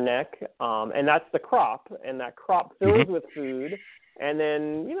on their neck, and that's the crop, and that crop fills with food, and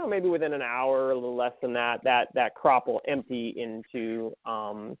then maybe within an hour, a little less than that crop will empty into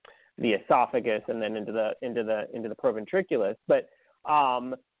the esophagus and then into the proventriculus. But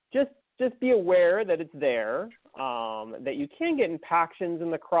just be aware that it's there, that you can get impactions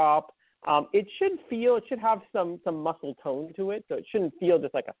in the crop. It should have some muscle tone to it, so it shouldn't feel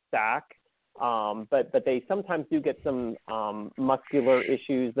just like a sac. But they sometimes do get some muscular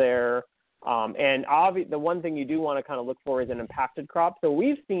issues there. And the one thing you do want to kind of look for is an impacted crop. So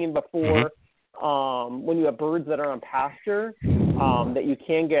we've seen before when you have birds that are on pasture that you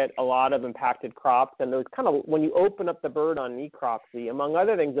can get a lot of impacted crops. And those kind of, when you open up the bird on necropsy, among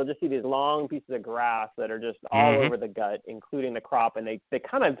other things, you'll just see these long pieces of grass that are just all over the gut, including the crop. And they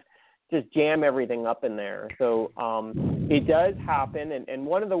kind of just jam everything up in there. So it does happen, and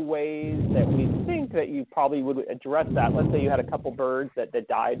one of the ways that we think that you probably would address that, let's say you had a couple birds that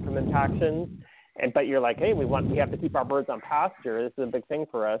died from impactions, but you're like, hey, we have to keep our birds on pasture. This is a big thing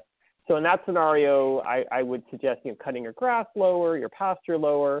for us. So in that scenario, I would suggest cutting your grass lower, your pasture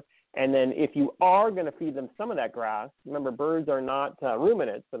lower, and then if you are going to feed them some of that grass, remember birds are not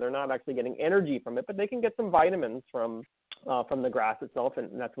ruminants, so they're not actually getting energy from it, but they can get some vitamins from the grass itself, and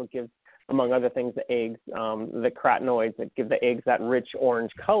that's what gives, among other things, the eggs, the carotenoids that give the eggs that rich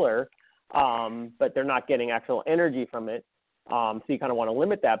orange color, but they're not getting actual energy from it. So you kind of want to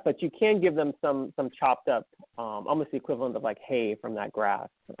limit that, but you can give them some chopped up, almost the equivalent of like hay from that grass.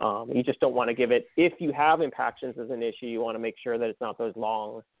 You just don't want to give it, if you have impactions as an issue, you want to make sure that it's not those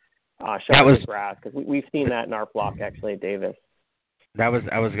long shards of grass, because we've seen that in our flock actually at Davis. I was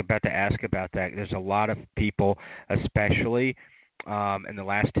about to ask about that. There's a lot of people, especially in the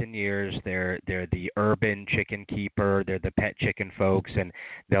last 10 years, they're the urban chicken keeper, they're the pet chicken folks, and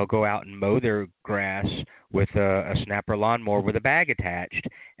they'll go out and mow their grass with a snapper lawnmower with a bag attached,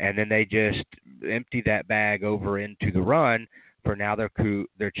 and then they just empty that bag over into the run for now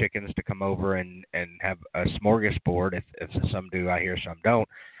their chickens to come over and have a smorgasbord, if some do, I hear some don't,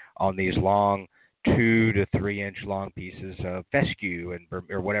 on these long 2 to 3 inch long pieces of fescue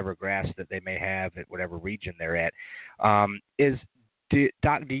or whatever grass that they may have at whatever region they're at.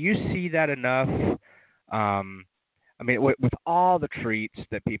 Doc, do you see that enough? I mean, with all the treats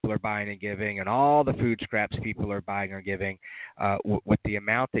that people are buying and giving, and all the food scraps people are buying or giving, with the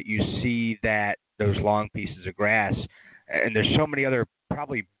amount that you see that those long pieces of grass, and there's so many other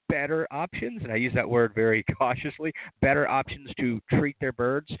probably better options, and I use that word very cautiously, better options to treat their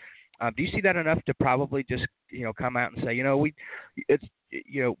birds. Do you see that enough to probably just come out and say, it's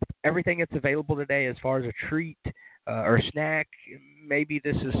everything that's available today as far as a treat or a snack, maybe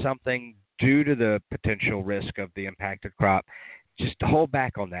this is something due to the potential risk of the impacted crop. Just hold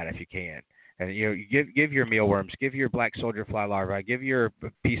back on that if you can, and give your mealworms, give your black soldier fly larvae, give your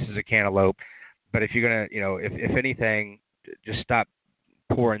pieces of cantaloupe. But if you're gonna, if anything, just stop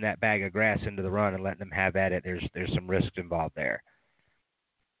pouring that bag of grass into the run and letting them have at it. There's some risks involved there.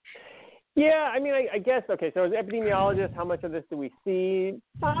 Yeah, I mean, I guess, okay, so as epidemiologists, how much of this do we see?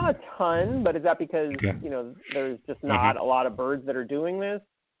 Not a ton, but is that because, there's just not a lot of birds that are doing this?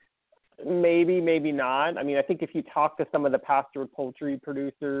 Maybe, maybe not. I mean, I think if you talk to some of the pastured poultry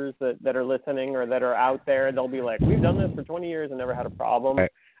producers that are listening or that are out there, they'll be like, we've done this for 20 years and never had a problem.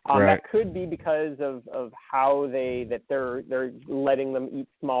 Right. That could be because of how they're letting them eat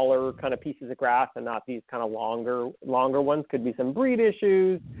smaller kind of pieces of grass and not these kind of longer ones. Could be some breed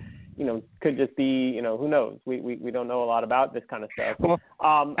issues. Could just be, who knows? We don't know a lot about this kind of stuff. Well,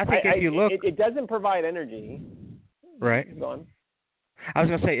 I think if you look, it doesn't provide energy. Right. Go on. I was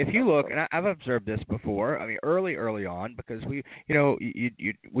going to say, if you look, and I've observed this before. I mean, early on, because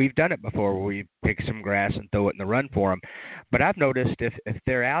we've done it before, where we pick some grass and throw it in the run for them. But I've noticed if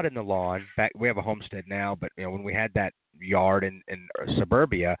they're out in the lawn, we have a homestead now, but when we had that yard in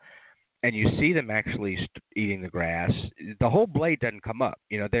suburbia, and you see them actually eating the grass, the whole blade doesn't come up.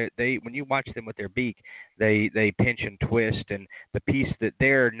 They when you watch them with their beak, they pinch and twist, and the piece that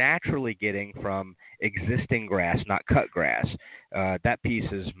they're naturally getting from existing grass, not cut grass, that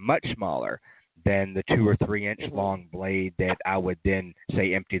piece is much smaller than the 2 or 3 inch long blade that I would then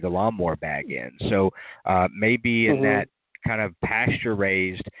say empty the lawnmower bag in. So maybe in that kind of pasture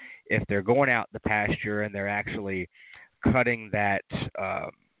raised, if they're going out in the pasture and they're actually cutting that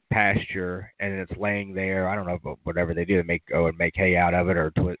pasture and it's laying there, I don't know, but whatever they do to make hay out of it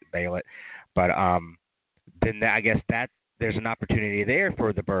or bale it, but then I guess that there's an opportunity there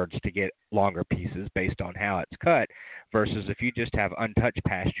for the birds to get longer pieces based on how it's cut, versus if you just have untouched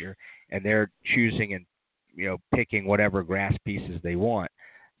pasture and they're choosing and picking whatever grass pieces they want,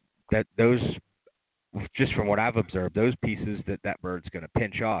 that those, just from what I've observed, those pieces that bird's going to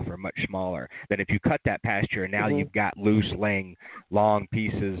pinch off are much smaller than if you cut that pasture and now you've got loose laying long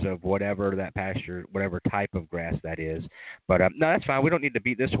pieces of whatever that pasture, whatever type of grass that is. But no, that's fine. We don't need to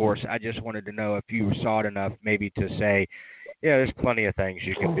beat this horse. I just wanted to know if you saw it enough maybe to say, there's plenty of things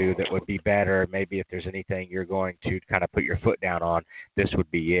you can do that would be better. Maybe if there's anything you're going to kind of put your foot down on, this would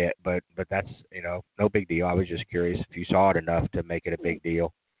be it. But that's, no big deal. I was just curious if you saw it enough to make it a big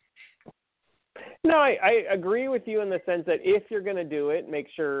deal. No, I agree with you in the sense that if you're going to do it, make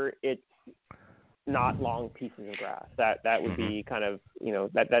sure it's not long pieces of grass. That would be kind of,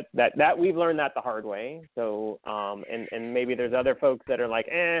 that we've learned that the hard way. So, and maybe there's other folks that are like,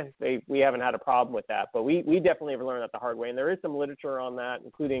 we haven't had a problem with that, but we definitely have learned that the hard way. And there is some literature on that,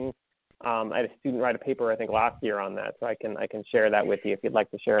 including, I had a student write a paper, I think last year on that. So I can share that with you if you'd like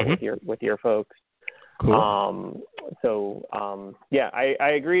to share it with your folks. Cool. I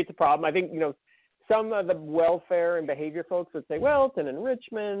agree. It's a problem. I think, some of the welfare and behavior folks would say, well, it's an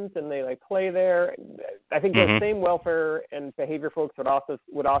enrichment and they play there. I think those same welfare and behavior folks would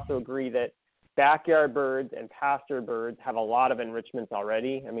also agree that backyard birds and pastured birds have a lot of enrichments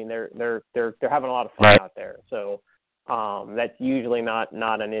already. I mean, they're having a lot of fun out there. So that's usually not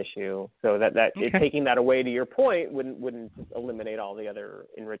an issue. So that taking that away, to your point, wouldn't just eliminate all the other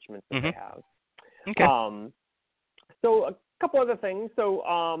enrichments that they have. Okay. So a couple other things.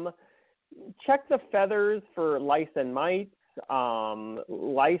 So check the feathers for lice and mites.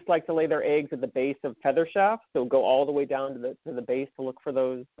 Lice like to lay their eggs at the base of feather shafts, so go all the way down to the base to look for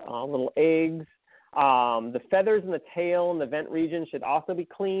those little eggs. The feathers in the tail and the vent region should also be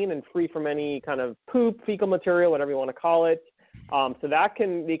clean and free from any kind of poop, fecal material, whatever you want to call it. So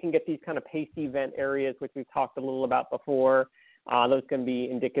they can get these kind of pasty vent areas, which we've talked a little about before. Those can be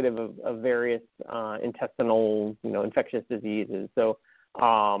indicative of various intestinal, infectious diseases. So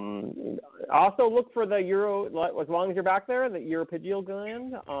also look for the as long as you're back there, the uropygial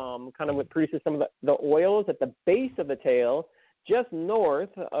gland, kind of what produces some of the oils at the base of the tail, just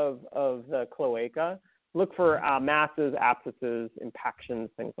north of the cloaca. Look for masses, abscesses, impactions,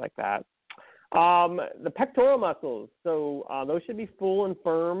 things like that. The pectoral muscles, so those should be full and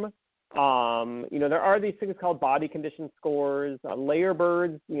firm. There are these things called body condition scores. Layer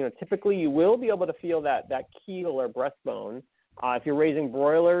birds, typically you will be able to feel that keel or breastbone. If you're raising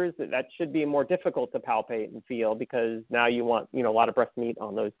broilers, that should be more difficult to palpate and feel because now you want, a lot of breast meat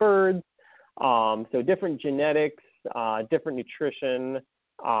on those birds. So different genetics, different nutrition,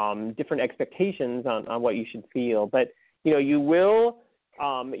 different expectations on what you should feel. But, you will,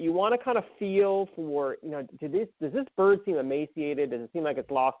 you want to kind of feel for, does this bird seem emaciated? Does it seem like it's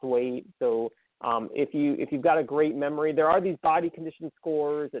lost weight? So if you've got a great memory, there are these body condition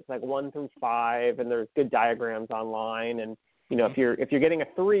scores. It's like 1 through 5, and there's good diagrams online. And if you're getting a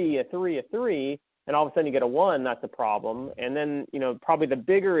 3, and all of a sudden you get a 1, that's a problem. And then probably the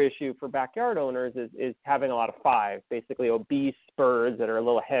bigger issue for backyard owners is having a lot of 5, basically obese birds that are a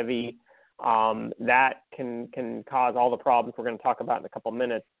little heavy. that can cause all the problems we're going to talk about in a couple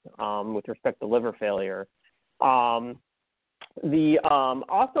minutes with respect to liver failure. Also,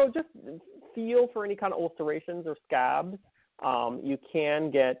 just feel for any kind of ulcerations or scabs. You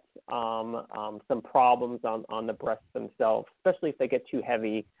can get some problems on the breasts themselves, especially if they get too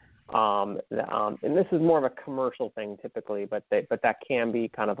heavy. And this is more of a commercial thing typically, but that can be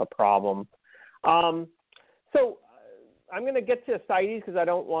kind of a problem. So I'm going to get to ascites because I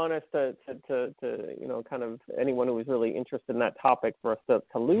don't want us to kind of anyone who is really interested in that topic for us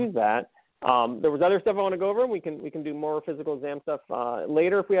to lose that. There was other stuff I want to go over, and we can do more physical exam stuff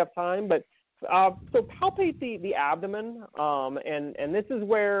later if we have time. But so palpate the abdomen, and this is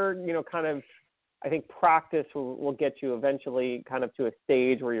where kind of I think practice will get you eventually kind of to a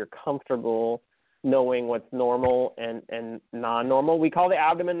stage where you're comfortable knowing what's normal and non-normal. We call the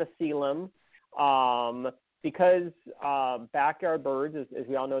abdomen the coelom. Because backyard birds, as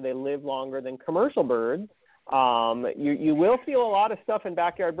we all know, they live longer than commercial birds. You will feel a lot of stuff in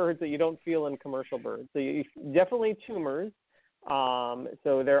backyard birds that you don't feel in commercial birds. So definitely tumors.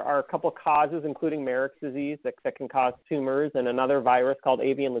 So there are a couple causes, including Merrick's disease, that can cause tumors, and another virus called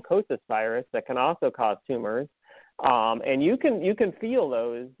avian leukosis virus that can also cause tumors. And you can feel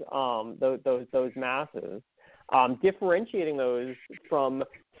those masses. Differentiating those from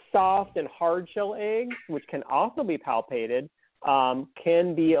soft and hard shell eggs, which can also be palpated,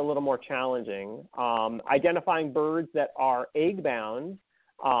 can be a little more challenging. Identifying birds that are egg bound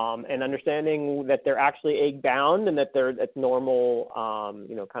and understanding that they're actually egg bound and that it's normal,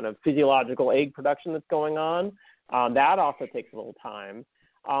 kind of physiological egg production that's going on, that also takes a little time.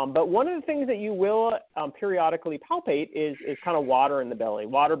 But one of the things that you will periodically palpate is kind of water in the belly.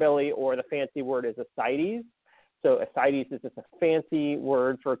 Water belly, or the fancy word is ascites. So ascites is just a fancy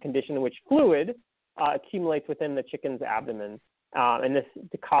word for a condition in which fluid accumulates within the chicken's abdomen. And this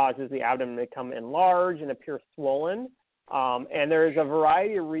causes the abdomen to become enlarged and appear swollen. And there's a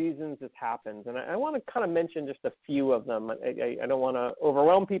variety of reasons this happens. And I want to kind of mention just a few of them. I don't want to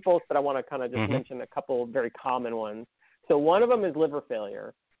overwhelm people, but I want to kind of just mention a couple of very common ones. So one of them is liver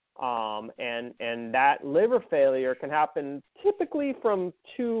failure. And that liver failure can happen typically from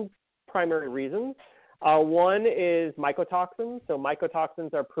two primary reasons. One is mycotoxins. So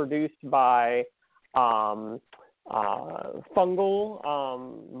mycotoxins are produced by by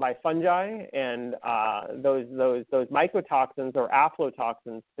fungi, and those mycotoxins, or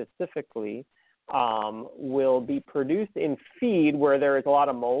aflatoxins specifically, will be produced in feed where there is a lot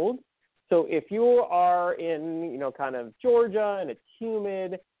of mold. So if you are in kind of Georgia and it's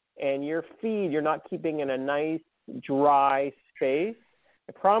humid, and your feed you're not keeping in a nice dry space,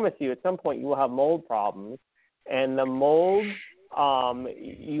 I promise you, at some point you will have mold problems, and the mold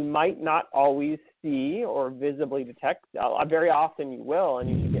you might not always see or visibly detect. Very often you will, and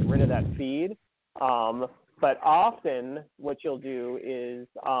you should get rid of that feed. But often what you'll do is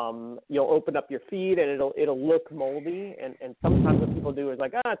you'll open up your feed and it'll look moldy, and sometimes what people do is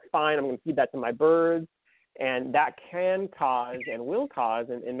like, it's fine, I'm going to feed that to my birds, and that can cause and will cause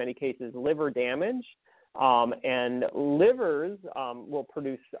in many cases liver damage. And livers will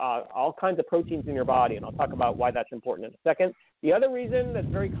produce all kinds of proteins in your body, and I'll talk about why that's important in a second. The other reason that's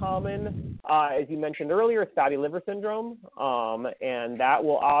very common, as you mentioned earlier, is fatty liver syndrome, and that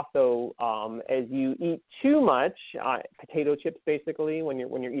will also, as you eat too much potato chips, basically, when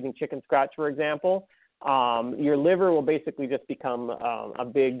you're eating chicken scratch, for example, your liver will basically just become a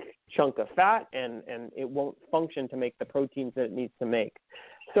big chunk of fat, and it won't function to make the proteins that it needs to make.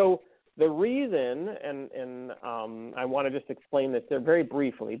 So the reason, and I want to just explain this there very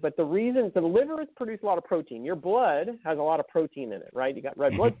briefly, but the reason, so the liver has produced a lot of protein. Your blood has a lot of protein in it, right? You got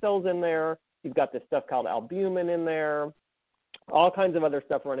red blood cells in there. You've got this stuff called albumin in there, all kinds of other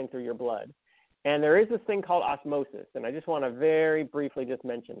stuff running through your blood. And there is this thing called osmosis, and I just want to very briefly just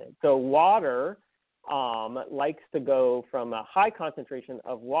mention it. So water likes to go from a high concentration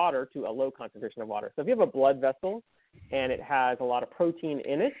of water to a low concentration of water. So if you have a blood vessel and it has a lot of protein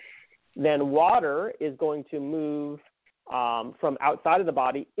in it, then water is going to move from outside of the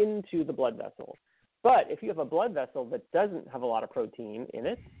body into the blood vessel. But if you have a blood vessel that doesn't have a lot of protein in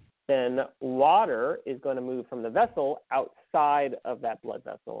it, then water is going to move from the vessel outside of that blood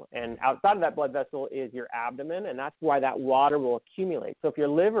vessel. And outside of that blood vessel is your abdomen, and that's why that water will accumulate. So if your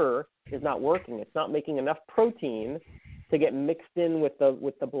liver is not working, it's not making enough protein to get mixed in with the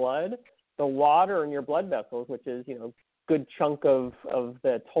blood, the water in your blood vessels, which is, good chunk of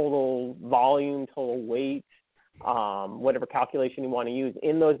the total volume, total weight, whatever calculation you want to use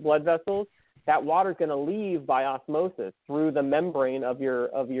in those blood vessels, that water is going to leave by osmosis through the membrane of your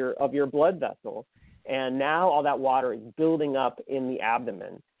blood vessel. And now all that water is building up in the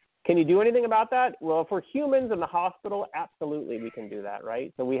abdomen. Can you do anything about that? Well, for humans in the hospital, absolutely we can do that,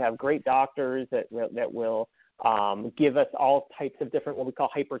 right? So we have great doctors that will give us all types of different what we call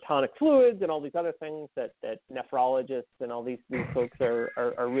hypertonic fluids and all these other things that nephrologists and all these folks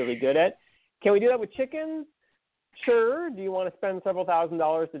are really good at. Can we do that with chickens? Sure. Do you want to spend several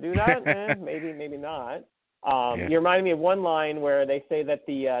 $1,000s to do that? Maybe not. You reminded me of one line where they say that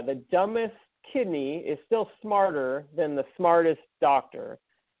the dumbest kidney is still smarter than the smartest doctor.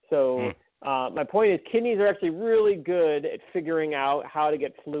 So my point is kidneys are actually really good at figuring out how to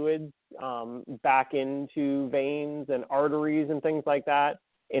get fluids back into veins and arteries and things like that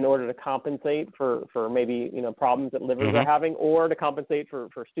in order to compensate for maybe, problems that livers are having, or to compensate for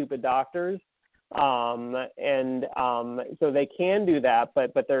stupid doctors. So they can do that,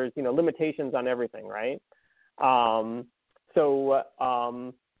 but there's, limitations on everything, right?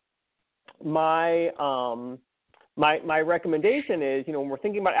 My recommendation is, when we're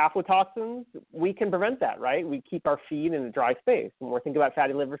thinking about aflatoxins, we can prevent that, right? We keep our feed in a dry space. When we're thinking about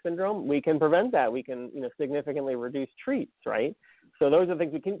fatty liver syndrome, we can prevent that. We can, significantly reduce treats, right? So those are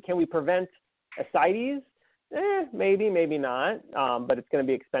things can we prevent ascites? Maybe, maybe not, but it's going to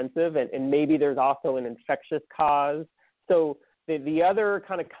be expensive, and maybe there's also an infectious cause. So the other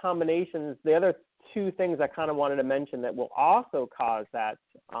kind of combinations, the other two things I kind of wanted to mention that will also cause that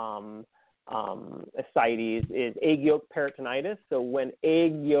ascites is egg yolk peritonitis. So when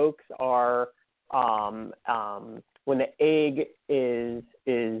egg yolks are, when the egg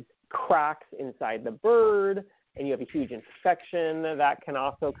is cracks inside the bird, and you have a huge infection, that can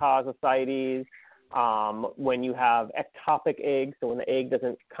also cause ascites. When you have ectopic eggs, so when the egg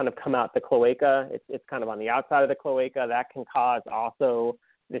doesn't kind of come out the cloaca, it's kind of on the outside of the cloaca, that can cause also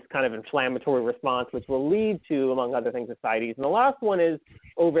this kind of inflammatory response, which will lead to, among other things, ascites. And the last one is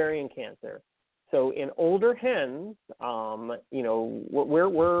ovarian cancer. So in older hens, where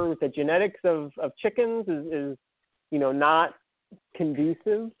the genetics of chickens is not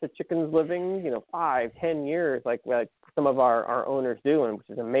conducive to chickens living, 5-10 years, like some of our owners do, and which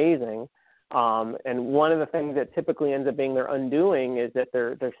is amazing. And one of the things that typically ends up being their undoing is that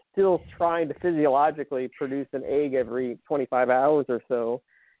they're still trying to physiologically produce an egg every 25 hours or so,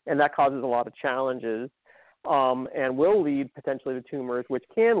 and that causes a lot of challenges, and will lead potentially to tumors, which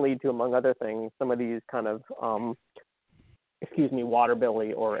can lead to, among other things, some of these kind of, water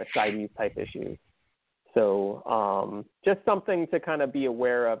belly or ascites type issues. So just something to kind of be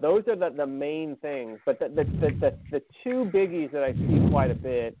aware of. Those are the main things. But the two biggies that I see quite a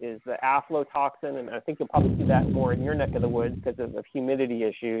bit is the aflatoxin, and I think you'll probably see that more in your neck of the woods because of humidity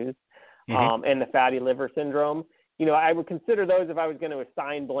issues, and the fatty liver syndrome. I would consider those, if I was going to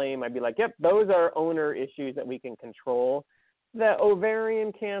assign blame, I'd be like, yep, those are owner issues that we can control. The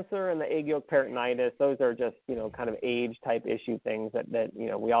ovarian cancer and the egg yolk peritonitis, those are just, kind of age type issue things that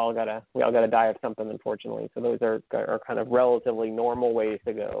we all gotta die of something, unfortunately. So those are kind of relatively normal ways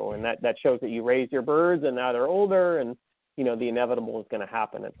to go. And that shows that you raise your birds and now they're older, and, the inevitable is going to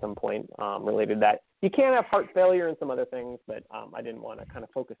happen at some point related to that. You can have heart failure and some other things, but I didn't want to kind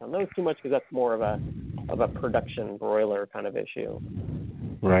of focus on those too much because that's more of a production broiler kind of issue.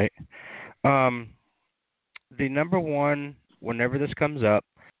 Right. The number one, whenever this comes up,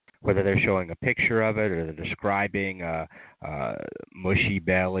 whether they're showing a picture of it or they're describing a mushy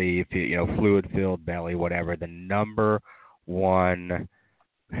belly, fluid-filled belly, whatever, the number one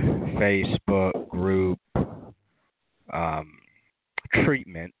Facebook group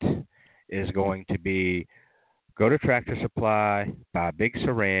treatment is going to be go to Tractor Supply, buy a big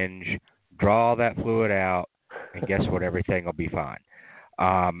syringe, draw all that fluid out, and guess what? Everything will be fine.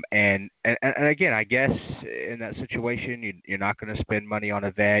 And again, I guess in that situation, you're not going to spend money on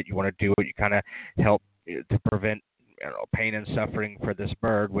a vet. You want to do it. You kind of help to prevent pain and suffering for this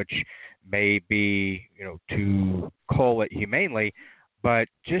bird, which may be, to cull it humanely. But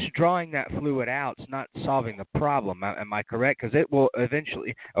just drawing that fluid out is not solving the problem. Am I correct? Because it will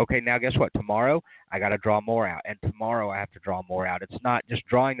eventually. Okay, now guess what? Tomorrow I got to draw more out, and tomorrow I have to draw more out. It's not just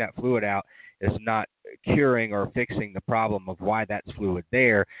drawing that fluid out is not curing or fixing the problem of why that's fluid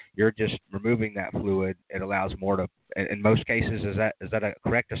there. You're just removing that fluid. It allows more to. In most cases, is that a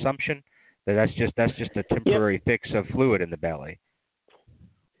correct assumption? That's just a temporary fix of fluid in the belly.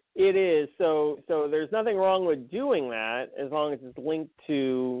 It is. So there's nothing wrong with doing that as long as it's linked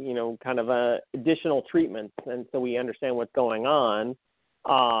to, kind of additional treatments, and so we understand what's going on.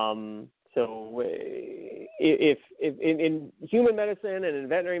 So if in human medicine and in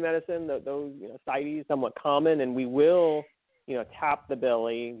veterinary medicine, those ascites are somewhat common, and we will, tap the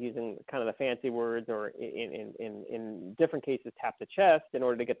belly using kind of the fancy words, or in different cases tap the chest in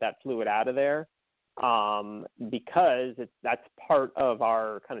order to get that fluid out of there. because that's part of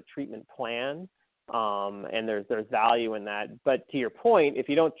our kind of treatment plan, and there's value in that. But to your point, if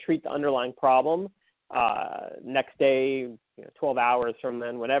you don't treat the underlying problem, next day, 12 hours from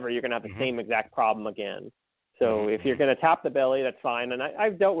then, whatever, you're going to have the same exact problem again. So if you're going to tap the belly, that's fine. And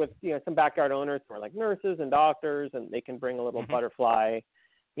I've dealt with some backyard owners who are like nurses and doctors, and they can bring a little butterfly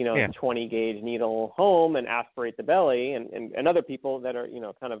 20 gauge needle home and aspirate the belly, and other people that are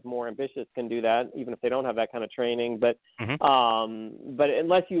kind of more ambitious can do that even if they don't have that kind of training. But but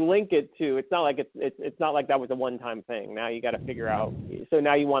unless you link it to, it's not like not like that was a one-time thing. Now you got to figure out. So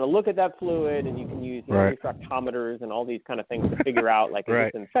now you want to look at that fluid, and you can use refractometers and all these kind of things to figure out, like, is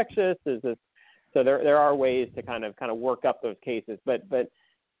this infectious? Is this? So there are ways to kind of work up those cases, but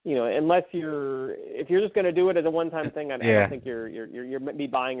unless if you're just going to do it as a one-time thing, I don't think you're be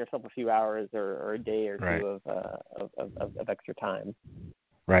buying yourself a few hours or a day or two of extra time.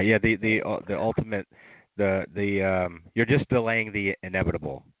 Right. Yeah. The ultimate you're just delaying the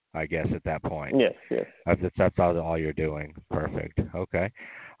inevitable, I guess, at that point. Yes. That's all you're doing. Perfect. Okay.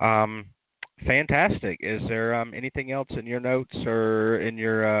 Fantastic. Is there anything else in your notes or in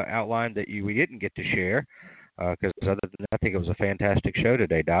your outline that we didn't get to share? Because other than that, I think it was a fantastic show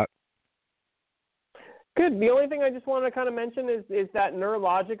today, Doc. Good. The only thing I just want to kind of mention is that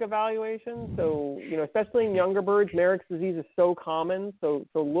neurologic evaluation. So, especially in younger birds, Marek's disease is so common. So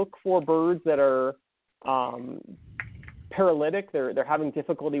look for birds that are paralytic. They're having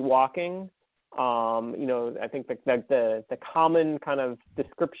difficulty walking. I think the common kind of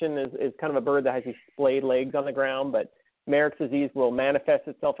description is kind of a bird that has these splayed legs on the ground, but Marek's disease will manifest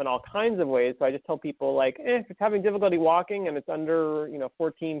itself in all kinds of ways. So I just tell people, like, if it's having difficulty walking and it's under,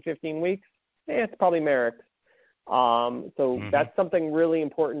 14, 15 weeks, it's probably Marek's. So that's something really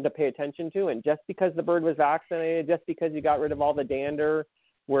important to pay attention to. And just because the bird was vaccinated, just because you got rid of all the dander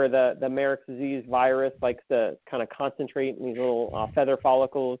where the Marek's disease virus likes to kind of concentrate in these little feather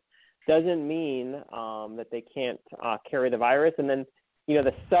follicles, doesn't mean that they can't carry the virus. And then,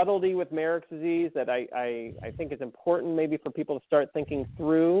 the subtlety with Marek's disease that I think is important maybe for people to start thinking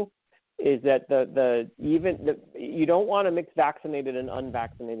through is that you don't want to mix vaccinated and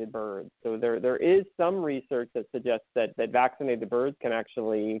unvaccinated birds. So there is some research that suggests that vaccinated birds can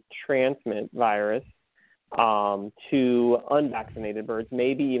actually transmit virus to unvaccinated birds,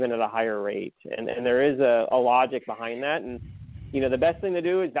 maybe even at a higher rate. And there is a logic behind that. And the best thing to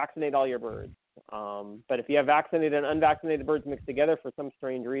do is vaccinate all your birds. But if you have vaccinated and unvaccinated birds mixed together for some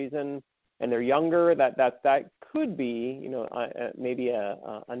strange reason, and they're younger, that could be, maybe a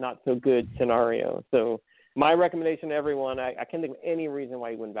not so good scenario. So my recommendation to everyone, I can't think of any reason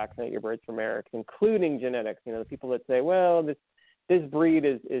why you wouldn't vaccinate your birds for Marek's, including genetics. The people that say, well, this breed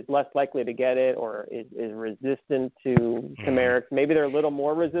is less likely to get it or is resistant to Marek's. Maybe they're a little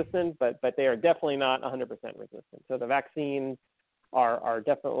more resistant, but they are definitely not 100% resistant. So the vaccines are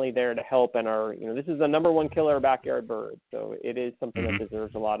definitely there to help and are, this is the number one killer of backyard birds. So it is something that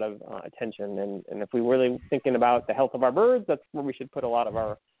deserves a lot of attention. And if we're really thinking about the health of our birds, that's where we should put a lot of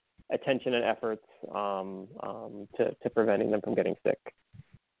our attention and efforts to preventing them from getting sick.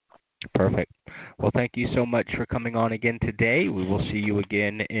 Perfect. Well, thank you so much for coming on again today. We will see you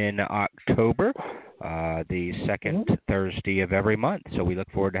again in October, the second Thursday of every month. So we look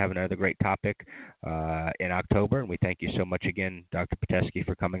forward to having another great topic in October. And we thank you so much again, Dr. Pitesky,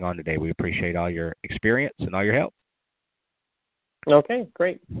 for coming on today. We appreciate all your experience and all your help. Okay,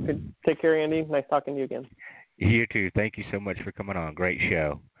 great. Good. Take care, Andy. Nice talking to you again. You too. Thank you so much for coming on. Great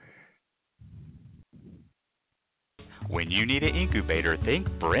show. When you need an incubator, think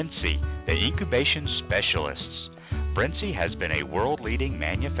Brincy, the incubation specialists. Brincy has been a world-leading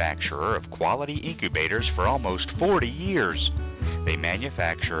manufacturer of quality incubators for almost 40 years. They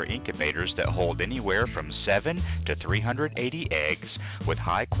manufacture incubators that hold anywhere from 7 to 380 eggs with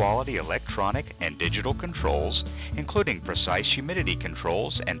high-quality electronic and digital controls, including precise humidity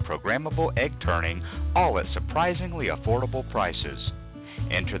controls and programmable egg turning, all at surprisingly affordable prices.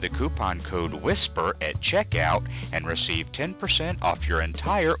 Enter the coupon code WHISPER at checkout and receive 10% off your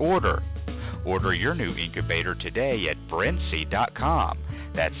entire order. Order your new incubator today at Brincy.com.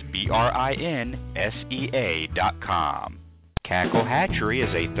 That's BRINSEA.com. Cackle Hatchery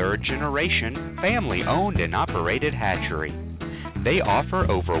is a third-generation, family-owned and operated hatchery. They offer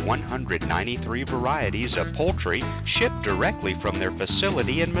over 193 varieties of poultry shipped directly from their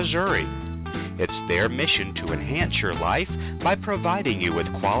facility in Missouri. It's their mission to enhance your life by providing you with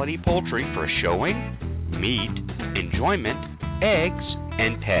quality poultry for showing, meat, enjoyment, eggs,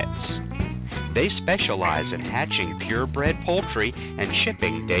 and pets. They specialize in hatching purebred poultry and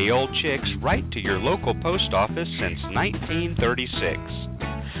shipping day-old chicks right to your local post office since 1936.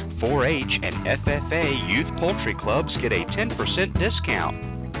 4-H and FFA youth poultry clubs get a 10% discount.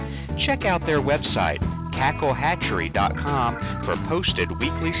 Check out their website, cacklehatchery.com, for posted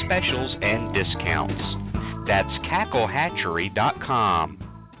weekly specials and discounts. That's cacklehatchery.com.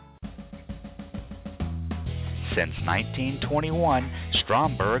 Since 1921,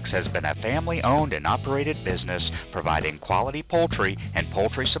 Stromberg's has been a family-owned and operated business providing quality poultry and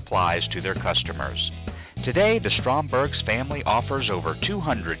poultry supplies to their customers. Today, the Stromberg's family offers over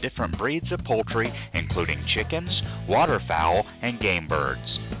 200 different breeds of poultry, including chickens, waterfowl, and game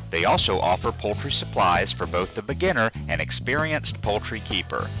birds. They also offer poultry supplies for both the beginner and experienced poultry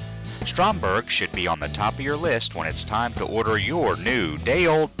keeper. Stromberg should be on the top of your list when it's time to order your new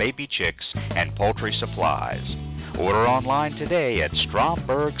day-old baby chicks and poultry supplies. Order online today at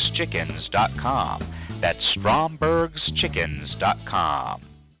strombergschickens.com. That's strombergschickens.com.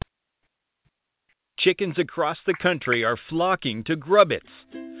 Chickens across the country are flocking to Grubbits.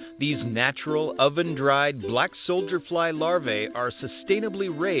 These natural, oven-dried black soldier fly larvae are sustainably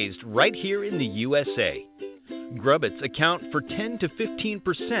raised right here in the USA. Grubbits account for 10 to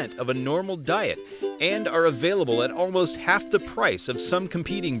 15% of a normal diet and are available at almost half the price of some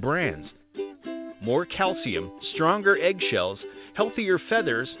competing brands. More calcium, stronger eggshells, healthier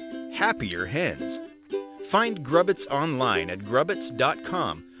feathers, happier hens. Find Grubbits online at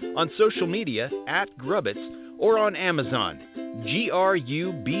grubbits.com, on social media at Grubbits, or on Amazon,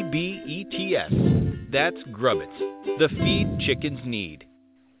 Grubbets. That's Grubbits, the feed chickens need.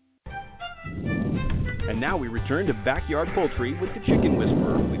 And now we return to Backyard Poultry with the Chicken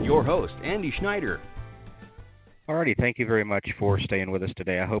Whisperer with your host, Andy Schneider. Alrighty, thank you very much for staying with us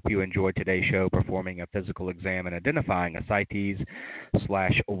today. I hope you enjoyed today's show, performing a physical exam and identifying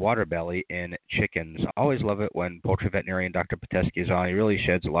Ascites/waterbelly in chickens. I always love it when poultry veterinarian Dr. Pitesky is on. He really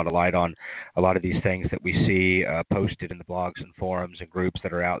sheds a lot of light on a lot of these things that we see posted in the blogs and forums and groups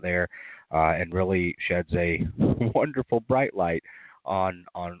that are out there, and really sheds a wonderful bright light on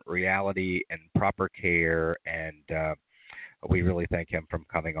reality and proper care, and we really thank him for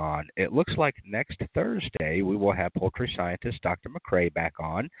coming on. It looks like next Thursday we will have poultry scientist Dr. McCrea back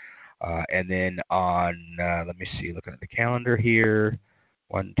on, and then on, let me see, looking at the calendar here,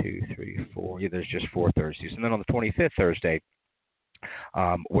 1, 2, 3, 4, yeah, there's just 4 Thursdays. And then on the 25th Thursday,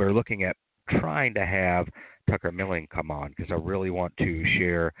 we're looking at trying to have Tucker Milling come on, because I really want to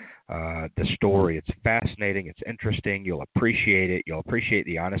share the story. It's fascinating. It's interesting. You'll appreciate it. You'll appreciate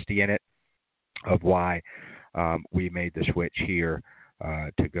the honesty in it of why we made the switch here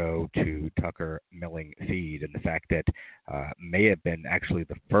to go to Tucker Milling Feed, and the fact that may have been actually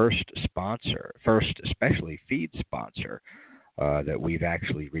the first especially feed sponsor that we've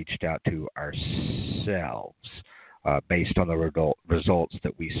actually reached out to ourselves based on the results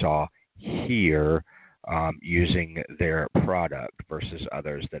that we saw here using their product versus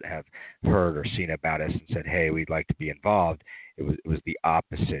others that have heard or seen about us and said, hey, we'd like to be involved. It was the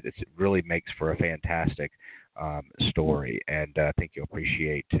opposite. It really makes for a fantastic story, and I think you'll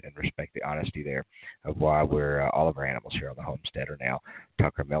appreciate and respect the honesty there of why we're all of our animals here on the homestead are now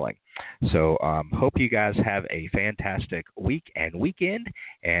Tucker Milling. So hope you guys have a fantastic week and weekend,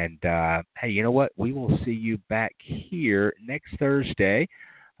 and hey, you know what? We will see you back here next Thursday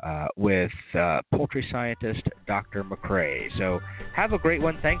with poultry scientist Dr. McCrea. So have a great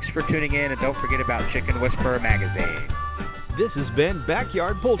one. Thanks for tuning in, and don't forget about Chicken Whisperer Magazine. This has been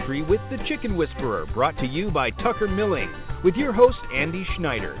Backyard Poultry with the Chicken Whisperer, brought to you by Tucker Milling, with your host, Andy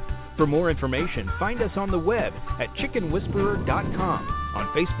Schneider. For more information, find us on the web at chickenwhisperer.com, on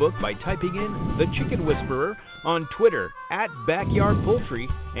Facebook by typing in The Chicken Whisperer, on Twitter at Backyard Poultry,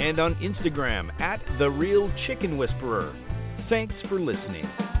 and on Instagram at The Real Chicken Whisperer. Thanks for listening.